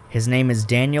 His name is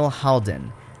Daniel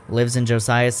Halden. Lives in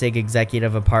Josiah Sig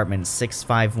Executive Apartment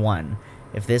 651.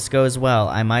 If this goes well,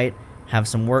 I might have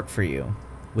some work for you.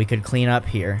 We could clean up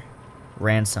here.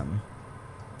 Ransom.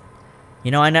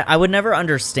 You know, I would never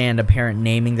understand a parent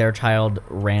naming their child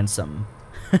Ransom.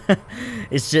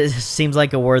 It just seems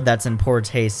like a word that's in poor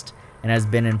taste and has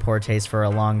been in poor taste for a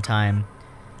long time.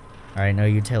 Alright, no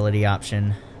utility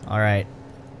option. Alright.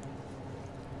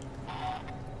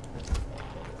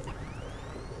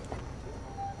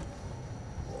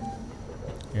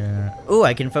 Yeah. Ooh,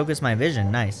 I can focus my vision.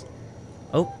 Nice.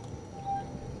 Oh.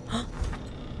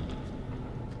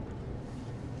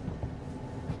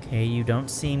 Okay, you don't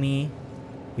see me.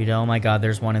 You don't. Oh my god,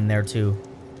 there's one in there too.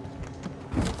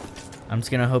 I'm just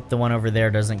gonna hope the one over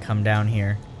there doesn't come down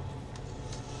here.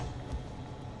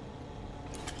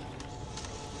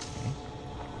 Okay.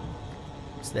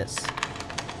 What's this?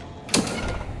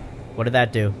 What did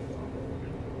that do?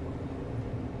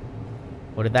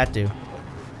 What did that do?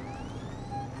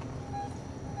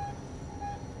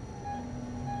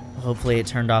 Hopefully it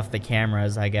turned off the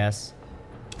cameras, I guess.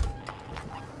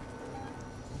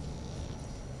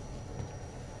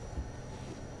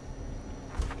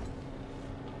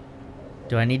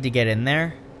 Do I need to get in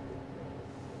there?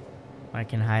 I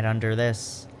can hide under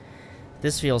this.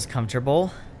 This feels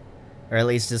comfortable. Or at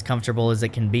least as comfortable as it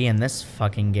can be in this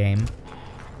fucking game.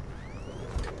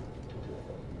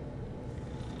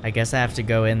 I guess I have to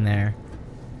go in there.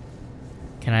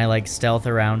 Can I, like, stealth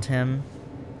around him?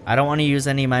 I don't want to use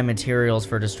any of my materials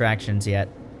for distractions yet.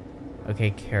 Okay,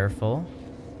 careful.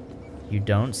 You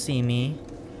don't see me.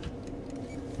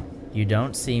 You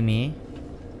don't see me.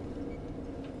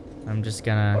 I'm just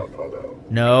gonna... Apollo.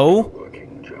 No!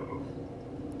 Working, Joe.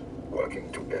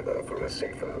 Working together for a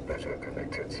safer, better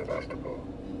connected Sevastopol.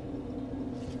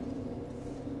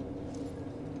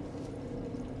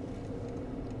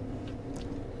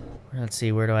 Let's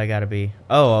see, where do I gotta be?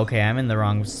 Oh, okay, I'm in the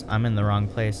wrong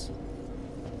place.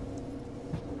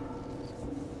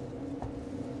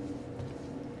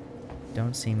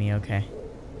 Don't see me, okay.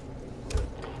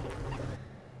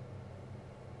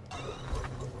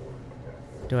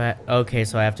 Do I... Okay,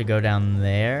 so I have to go down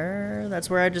there? That's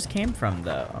where I just came from,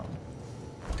 though.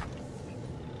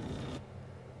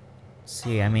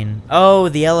 See, I mean... Oh,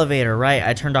 the elevator, right.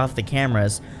 I turned off the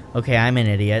cameras. Okay, I'm an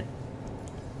idiot.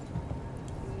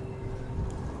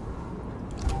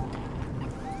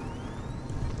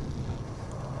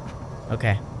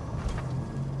 Okay.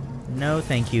 No,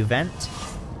 thank you, vent.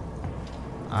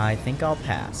 I think I'll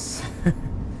pass.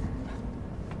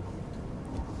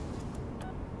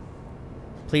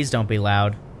 Please don't be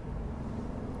loud.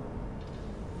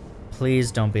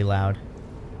 Please don't be loud.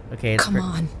 Okay, it's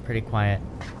pretty quiet.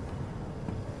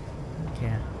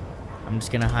 Okay. I'm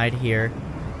just gonna hide here.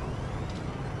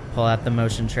 Pull out the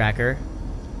motion tracker.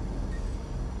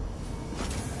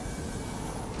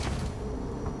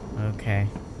 Okay.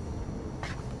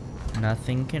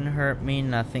 Nothing can hurt me,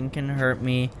 nothing can hurt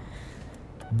me.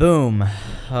 Boom.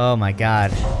 Oh my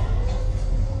god.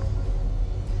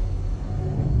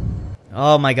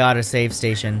 Oh my god, a save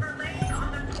station.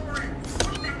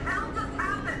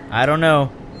 I don't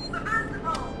know.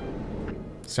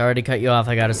 Sorry to cut you off,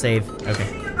 I gotta save.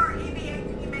 Okay.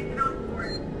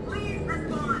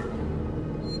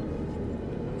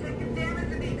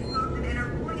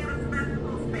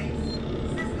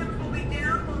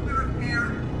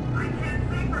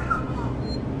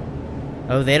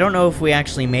 Oh, they don't know if we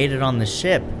actually made it on the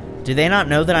ship. Do they not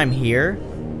know that I'm here?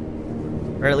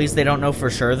 Or at least they don't know for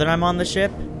sure that I'm on the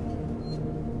ship?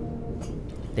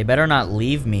 They better not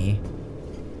leave me.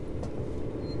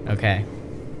 Okay.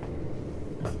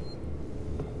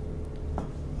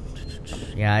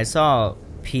 Yeah, I saw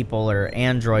people or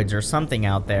androids or something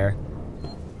out there.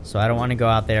 So I don't want to go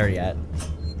out there yet.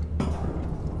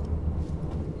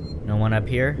 No one up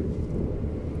here?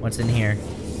 What's in here?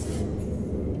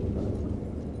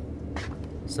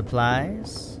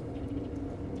 Supplies.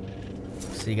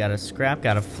 So you got a scrap,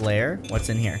 got a flare. What's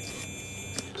in here?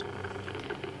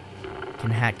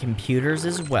 Can hack computers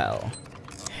as well.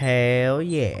 Hell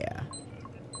yeah.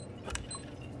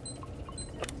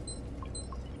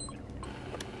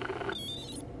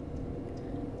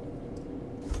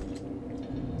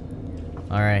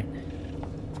 Alright.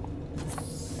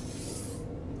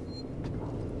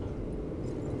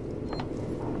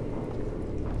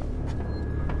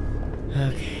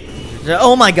 Okay.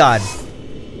 Oh my god!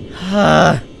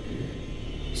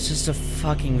 It's just a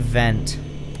fucking vent.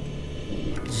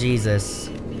 Jesus.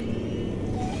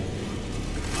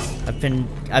 I've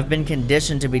been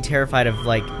conditioned to be terrified of,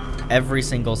 like, every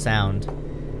single sound.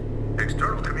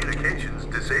 External communications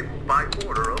disabled by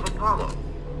order of Apollo.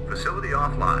 Facility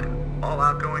offline. All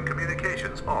outgoing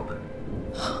communications halted.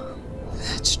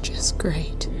 That's just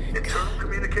great. Internal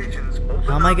communications open.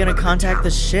 How am I gonna contact the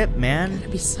ship, man? Gotta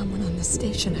be someone on the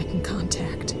station I can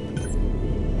contact.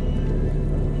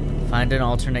 Find an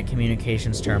alternate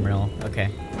communications terminal. Okay.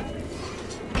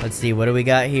 Let's see, what do we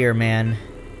got here, man?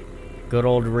 Good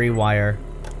old rewire.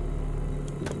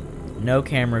 No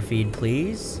camera feed,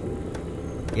 please.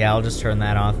 Yeah, I'll just turn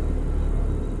that off.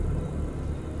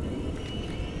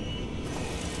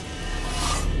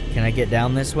 Can I get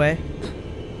down this way?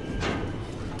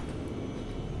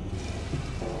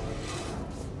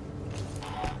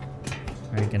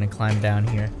 Alright, gonna climb down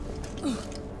here.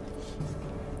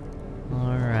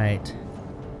 Alright.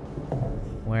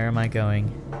 Where am I going?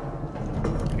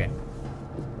 Okay.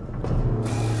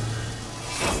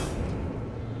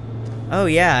 Oh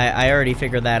yeah, I already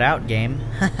figured that out, game.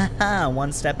 Hahaha,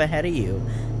 one step ahead of you.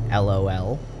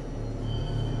 LOL.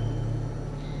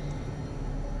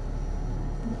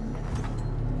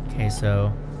 Okay,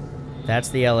 so that's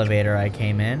the elevator I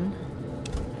came in.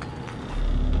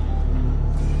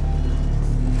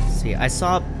 See, I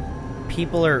saw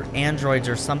people or androids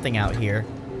or something out here.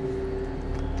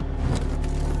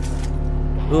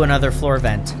 Ooh, another floor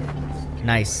vent.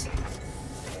 Nice.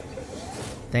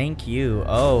 Thank you.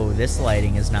 Oh, this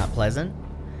lighting is not pleasant.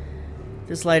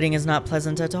 This lighting is not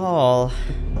pleasant at all.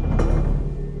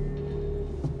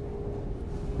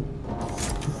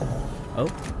 Oh.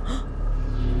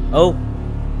 Oh!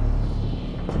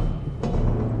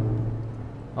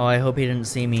 Oh, I hope he didn't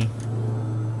see me.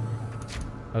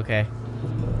 Okay.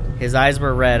 His eyes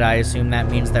were red. I assume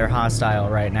that means they're hostile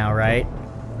right now, right?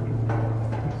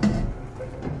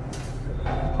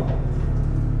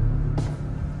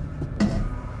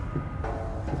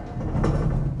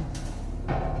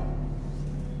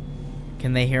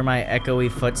 Can they hear my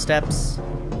echoey footsteps?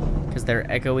 Because they're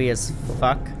echoey as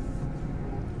fuck.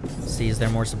 Let's see, is there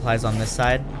more supplies on this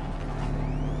side?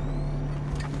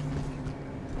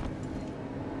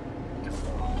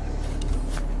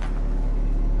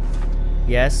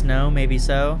 Yes, no, maybe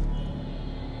so.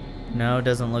 No,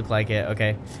 doesn't look like it.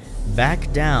 Okay.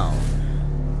 Back down.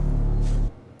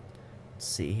 Let's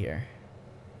see here.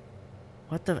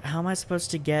 What the... How am I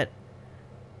supposed to get...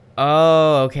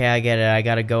 Oh, okay, I get it. I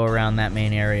gotta go around that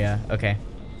main area. Okay.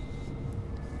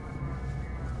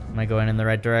 Am I going in the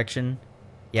right direction?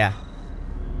 Yeah.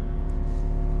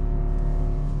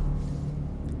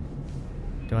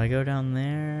 Do I go down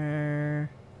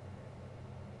there?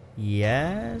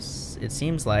 Yes, it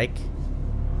seems like.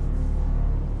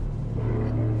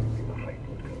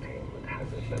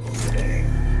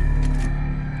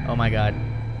 Oh my god.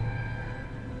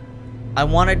 I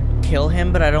want to kill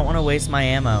him, but I don't want to waste my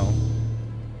ammo.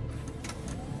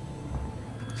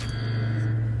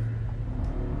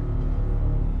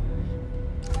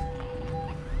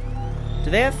 Do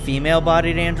they have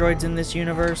female-bodied androids in this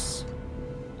universe?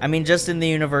 I mean, just in the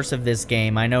universe of this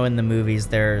game. I know in the movies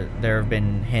there have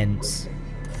been hints.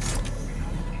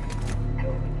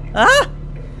 Ah!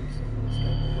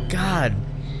 God.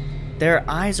 Their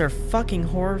eyes are fucking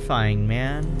horrifying,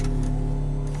 man.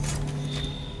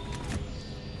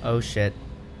 Oh shit.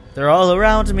 They're all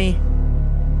around me.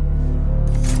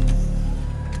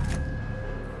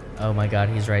 Oh my god,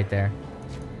 he's right there.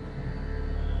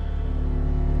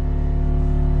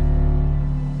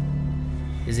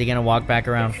 Is he gonna walk back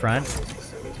around front?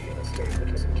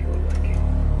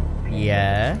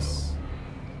 Yes.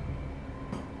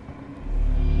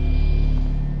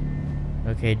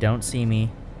 Okay, don't see me.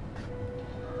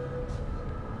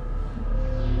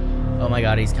 Oh my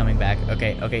god, he's coming back.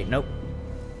 Okay, okay, nope.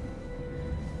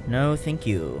 No, thank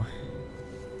you.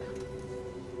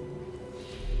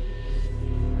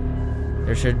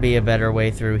 There should be a better way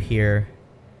through here.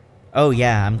 Oh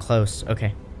yeah, I'm close.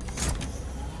 Okay.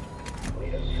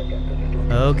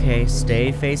 Okay,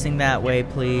 stay facing that way,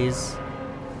 please.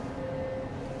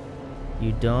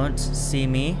 You don't see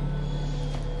me.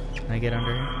 Can I get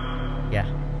under here?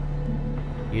 Yeah.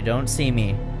 You don't see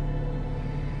me.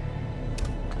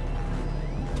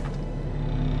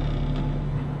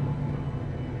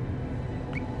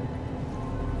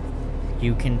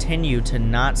 You continue to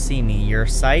not see me. Your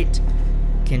sight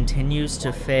continues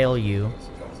to fail you.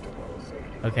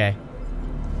 Okay.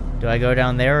 Do I go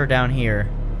down there or down here?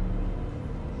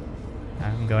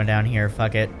 I'm going down here.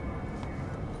 Fuck it.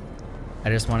 I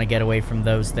just want to get away from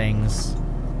those things.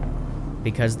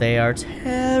 Because they are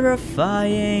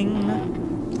terrifying.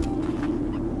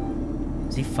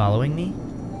 Is he following me?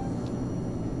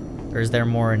 Or is there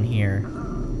more in here?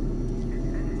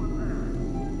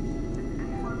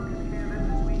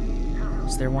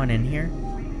 Is there one in here?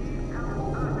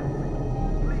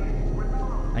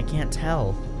 I can't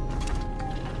tell.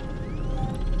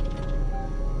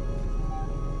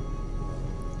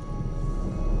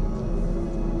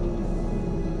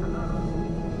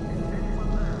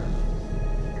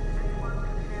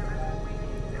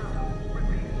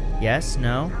 Yes?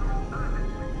 No?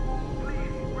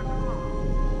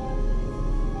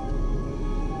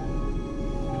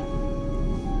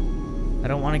 I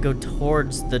don't want to go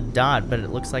towards the dot, but it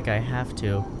looks like I have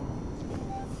to.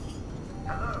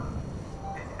 Hello?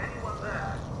 Is anyone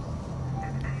there?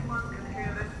 If anyone can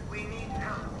hear this, we need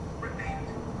help. Repeat,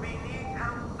 we need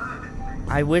help urgently.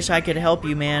 I wish I could help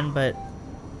you, man, but...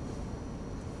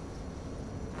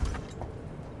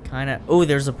 kinda... Oh,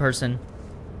 there's a person.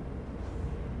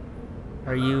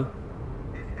 Are you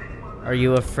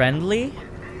a friendly?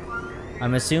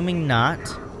 I'm assuming not.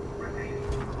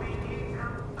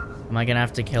 Am I gonna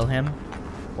have to kill him?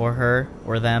 Or her?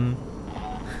 Or them?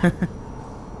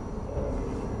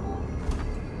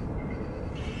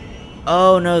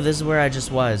 Oh no, this is where I just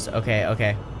was. Okay,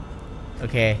 okay.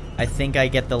 Okay, I think I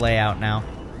get the layout now.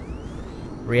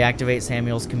 Reactivate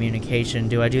Samuel's communication.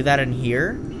 Do I do that in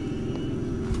here?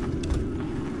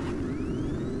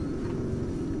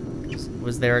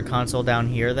 Was there a console down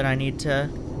here that I need to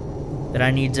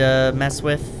mess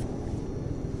with?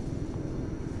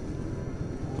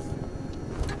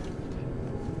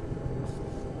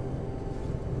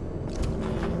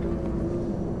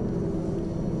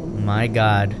 My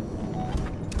God.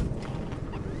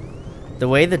 The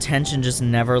way the tension just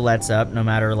never lets up no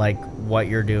matter like what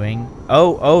you're doing.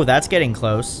 Oh, that's getting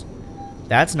close.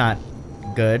 That's not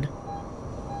good.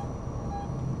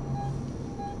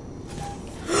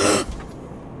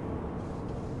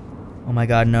 Oh my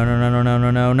God, no, no, no, no,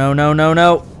 no, no, no, no, no, no,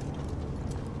 no.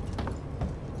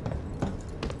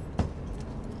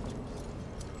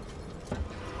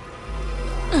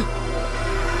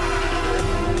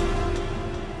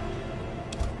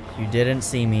 You didn't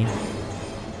see me.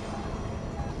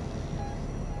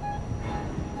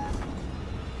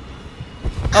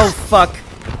 Oh, fuck.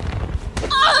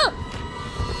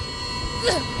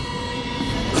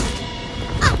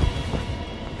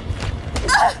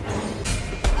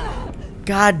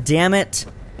 God damn it.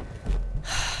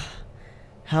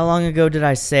 How long ago did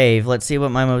I save? Let's see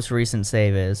what my most recent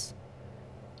save is.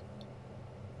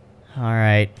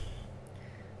 Alright.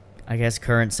 I guess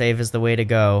current save is the way to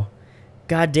go.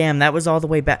 God damn, that was all the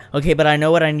way back. Okay, but I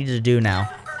know what I need to do now.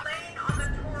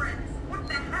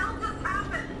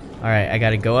 Alright, I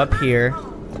gotta go up here.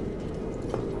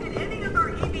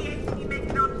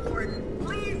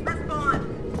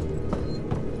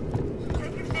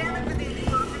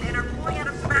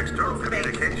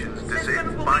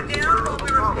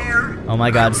 Oh my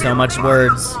God, so much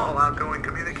words. All outgoing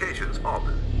communications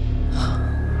halted.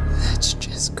 That's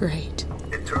just great.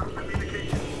 Internal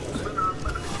communications will not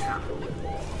let us handle.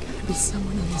 Gotta be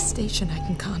someone in the station I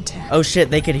can contact. Oh shit,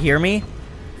 they could hear me?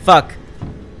 Fuck.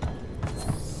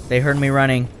 They heard me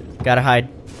running. Gotta hide.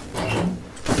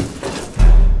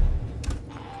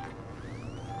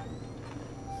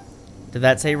 Did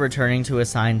that say returning to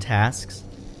assigned tasks?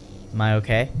 Am I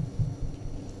okay?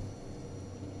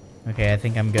 Okay, I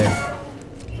think I'm good.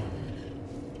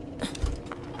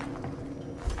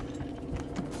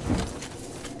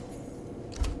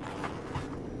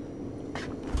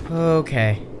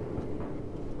 Okay.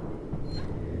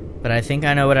 But I think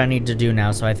I know what I need to do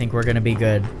now, so I think we're gonna be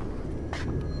good.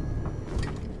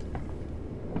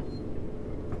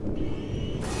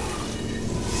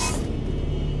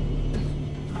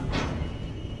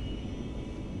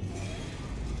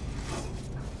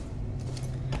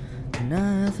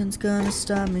 Nothing's gonna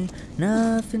stop me.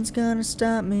 Nothing's gonna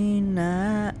stop me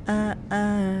now.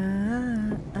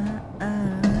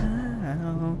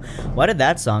 Why did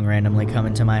that song randomly come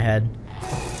into my head?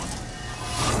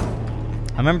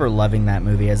 I remember loving that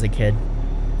movie as a kid.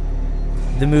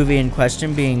 The movie in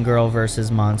question being Girl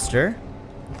vs. Monster.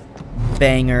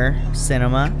 Banger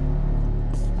cinema.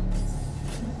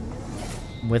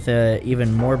 With a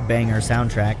even more banger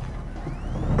soundtrack.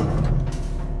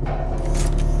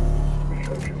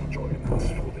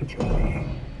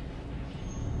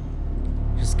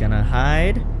 Just gonna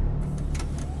hide.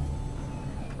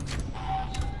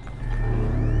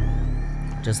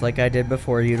 Just like I did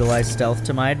before, utilize stealth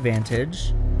to my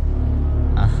advantage.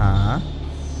 Uh-huh.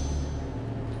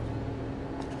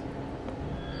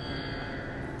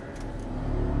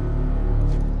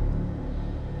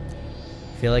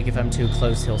 Feel like if I'm too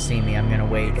close, he'll see me. I'm gonna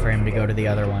wait for him to go to the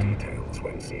other one.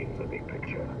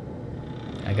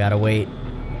 I gotta wait.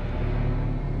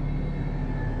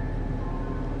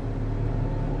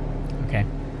 Okay.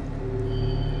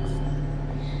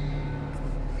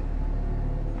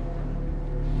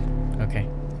 Okay.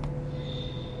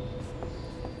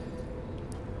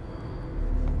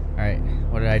 Alright,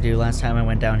 what did I do last time I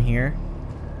went down here?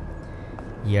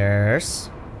 Yes.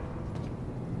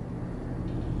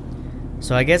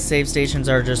 So I guess save stations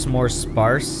are just more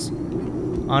sparse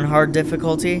on hard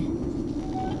difficulty.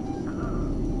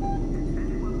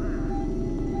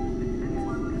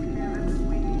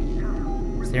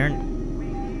 Is there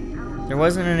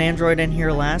wasn't an android in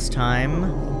here last time.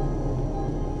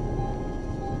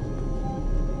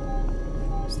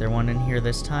 Is there one in here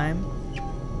this time?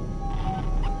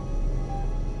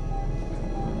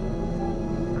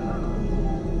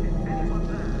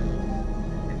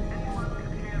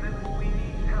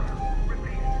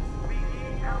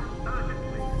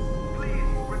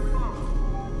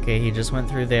 Okay, he just went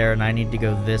through there, and I need to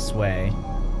go this way.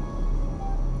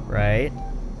 Right?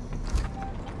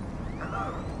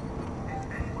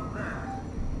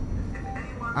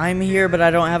 I'm here, but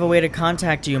I don't have a way to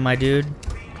contact you, my dude.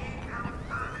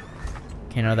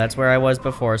 Okay, no, that's where I was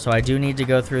before, so I do need to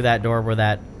go through that door where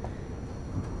that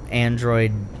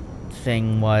android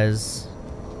thing was.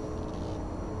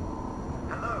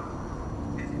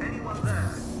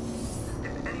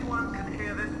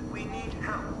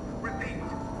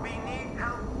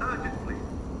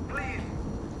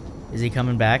 Is he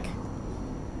coming back?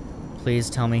 Please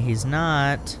tell me he's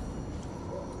not.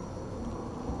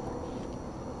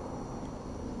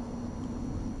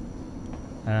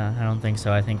 I don't think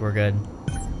so. I think we're good.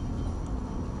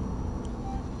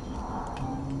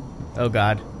 Oh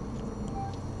god.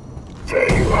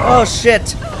 Oh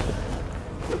shit!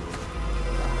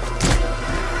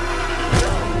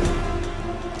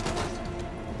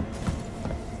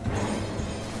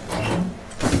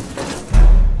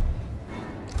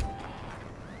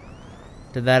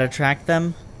 Did that attract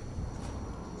them?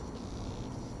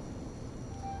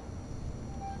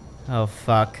 Oh,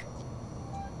 fuck.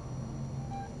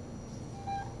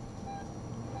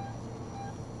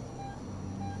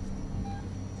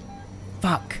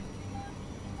 Fuck.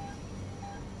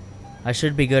 I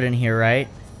should be good in here, right?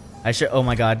 I should- oh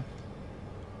my god.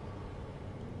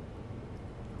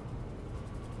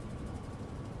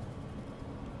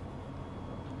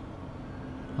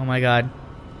 Oh my god.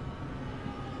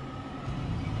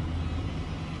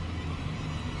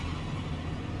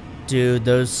 Dude,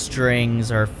 those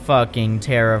strings are fucking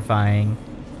terrifying.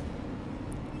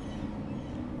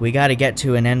 We gotta get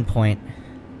to an endpoint.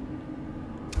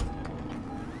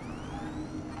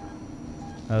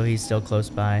 Oh, he's still close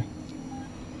by.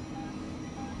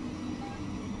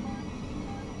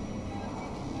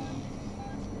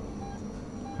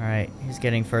 Alright, he's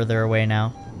getting further away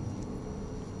now.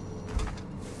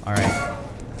 Alright.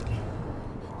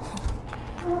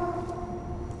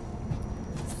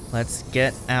 Let's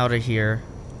get out of here.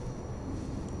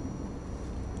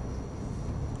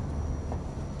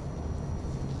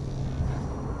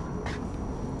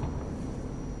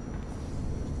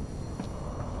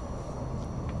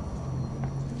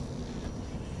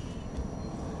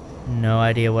 No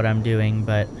idea what I'm doing,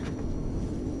 but...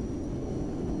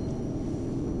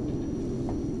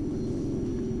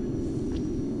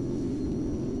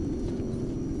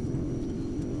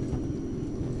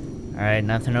 Alright,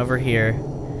 nothing over here.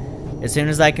 As soon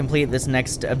as I complete this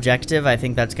next objective, I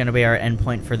think that's going to be our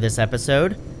endpoint for this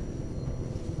episode.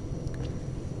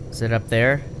 Is it up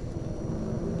there?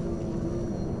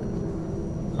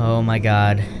 Oh my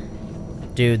god.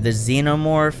 Dude, the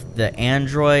xenomorph, the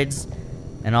androids,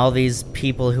 and all these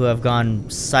people who have gone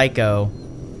psycho.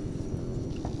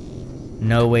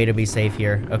 No way to be safe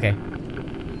here. Okay.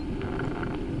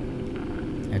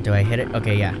 Do I hit it?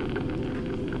 Okay, yeah.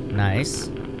 Nice.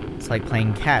 It's like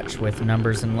playing catch with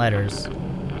numbers and letters.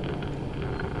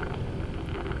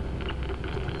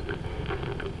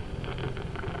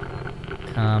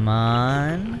 Come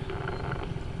on.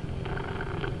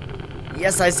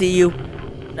 Yes, I see you.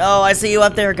 No, I see you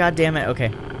up there. God damn it. Okay.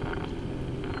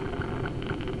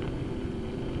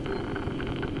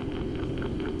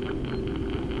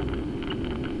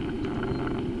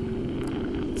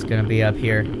 It's gonna be up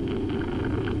here.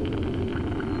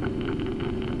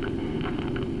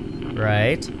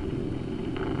 Right.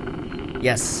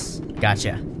 Yes.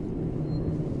 Gotcha.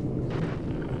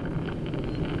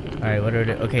 Alright, what do we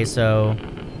do? Okay, so...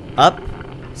 Up,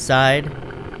 side,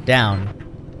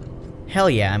 down. Hell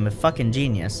yeah, I'm a fucking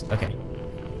genius. Okay.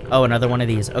 Oh, another one of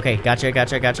these. Okay, gotcha,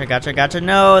 gotcha, gotcha, gotcha, gotcha.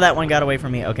 No, that one got away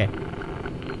from me. Okay.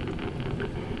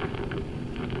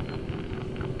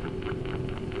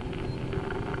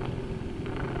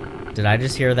 Did I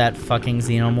just hear that fucking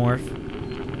xenomorph?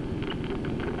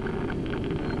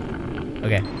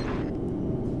 Okay.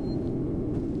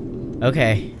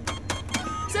 Okay.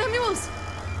 Samuels!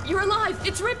 You're alive!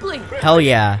 It's Ripley! Hell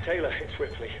yeah. Taylor, it's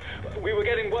Ripley. We were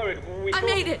getting worried. I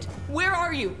made it! Where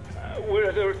are you? We're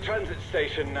at a transit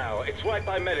station now. It's right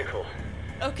by medical.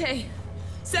 Okay.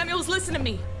 Samuels, listen to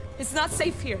me. It's not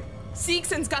safe here.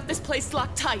 Seegson's got this place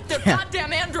locked tight. Their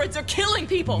goddamn androids are killing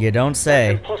people! You don't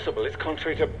say. It's impossible. It's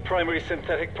contrary to primary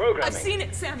synthetic programming. I've seen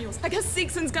it, Samuels. I guess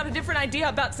Seegson's got a different idea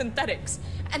about synthetics.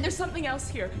 And there's something else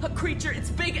here. A creature. It's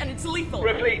big and it's lethal.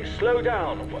 Ripley, slow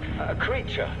down. A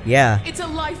creature? Yeah. It's a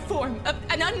life form.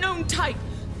 An unknown type.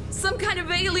 Some kind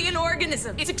of alien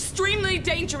organism. It's extremely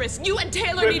dangerous. You and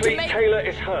Taylor need to make... Taylor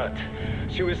is hurt.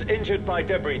 She was injured by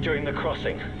debris during the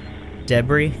crossing.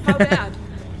 Debris? How bad?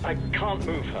 I can't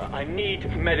move her. I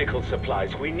need medical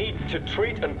supplies. We need to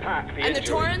treat and pack the And injury. the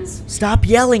Torrens? Stop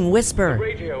yelling, whisper. The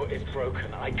radio is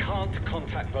broken. I can't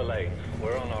contact Verlaine.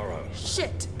 We're on our own.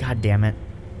 Shit. God damn it.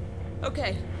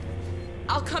 Okay.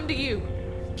 I'll come to you.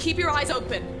 Keep your eyes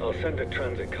open. I'll send a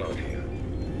transit car to you.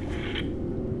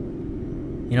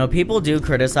 You know, people do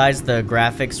criticize the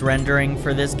graphics rendering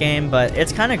for this game, but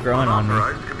it's kind of growing on me.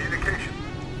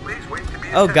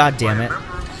 Oh, god damn it.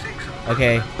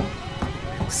 Okay.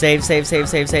 Save, save, save,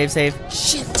 save, save, save.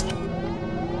 Shit.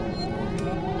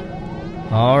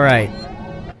 Alright.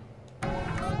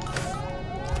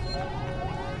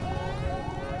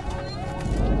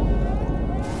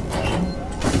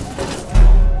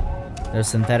 Those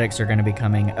synthetics are going to be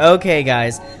coming. Okay,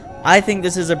 guys. I think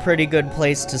this is a pretty good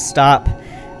place to stop.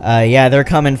 Yeah, they're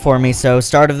coming for me, so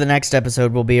start of the next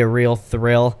episode will be a real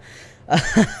thrill.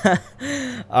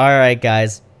 Alright,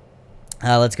 guys.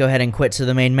 Let's go ahead and quit to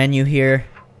the main menu here.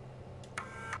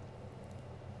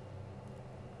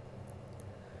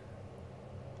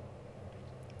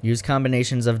 Use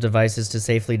combinations of devices to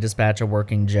safely dispatch a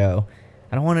working Joe.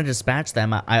 I don't want to dispatch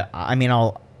them. I mean,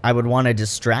 I would want to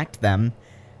distract them.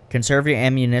 Conserve your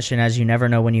ammunition as you never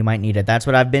know when you might need it. That's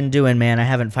what I've been doing, man. I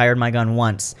haven't fired my gun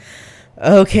once.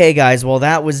 Okay, guys. Well,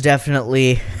 that was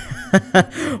definitely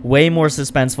way more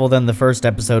suspenseful than the first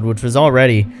episode, which was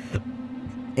already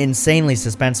insanely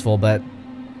suspenseful. But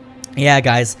yeah,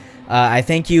 guys. I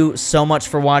thank you so much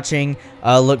for watching.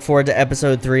 Look forward to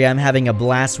episode 3. I'm having a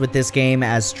blast with this game,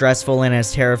 as stressful and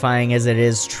as terrifying as it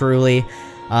is, truly.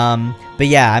 But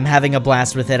yeah, I'm having a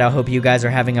blast with it. I hope you guys are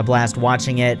having a blast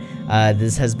watching it.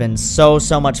 This has been so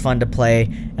much fun to play,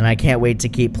 and I can't wait to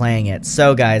keep playing it.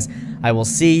 So guys, I will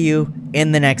see you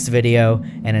in the next video,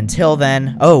 and until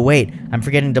then... Oh, wait, I'm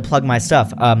forgetting to plug my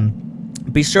stuff.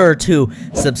 Be sure to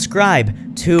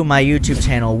subscribe to my YouTube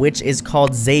channel, which is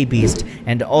called Zaybeast,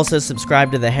 and also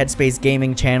subscribe to the Headspace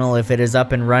Gaming channel if it is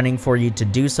up and running for you to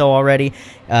do so already.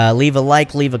 Leave a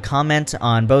like, leave a comment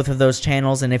on both of those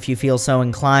channels, and if you feel so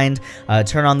inclined,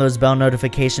 turn on those bell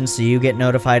notifications so you get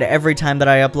notified every time that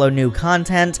I upload new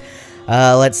content.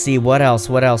 Let's see, what else?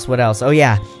 Oh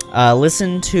yeah,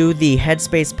 listen to the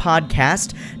Headspace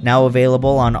Podcast, now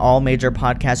available on all major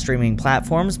podcast streaming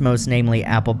platforms, most namely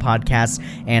Apple Podcasts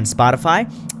and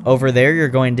Spotify. Over there, you're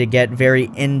going to get very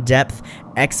in-depth,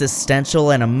 existential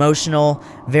and emotional,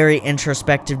 very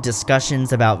introspective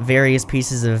discussions about various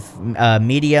pieces of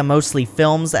media, mostly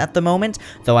films at the moment,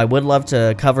 though I would love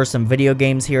to cover some video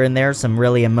games here and there, some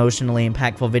really emotionally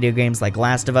impactful video games like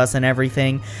Last of Us and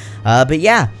everything. But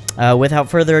yeah,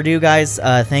 without further ado, guys,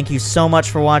 thank you so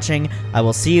much for watching. I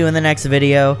will see you in the next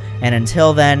video, and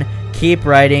until then, keep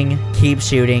writing, keep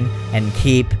shooting, and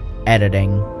keep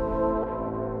editing.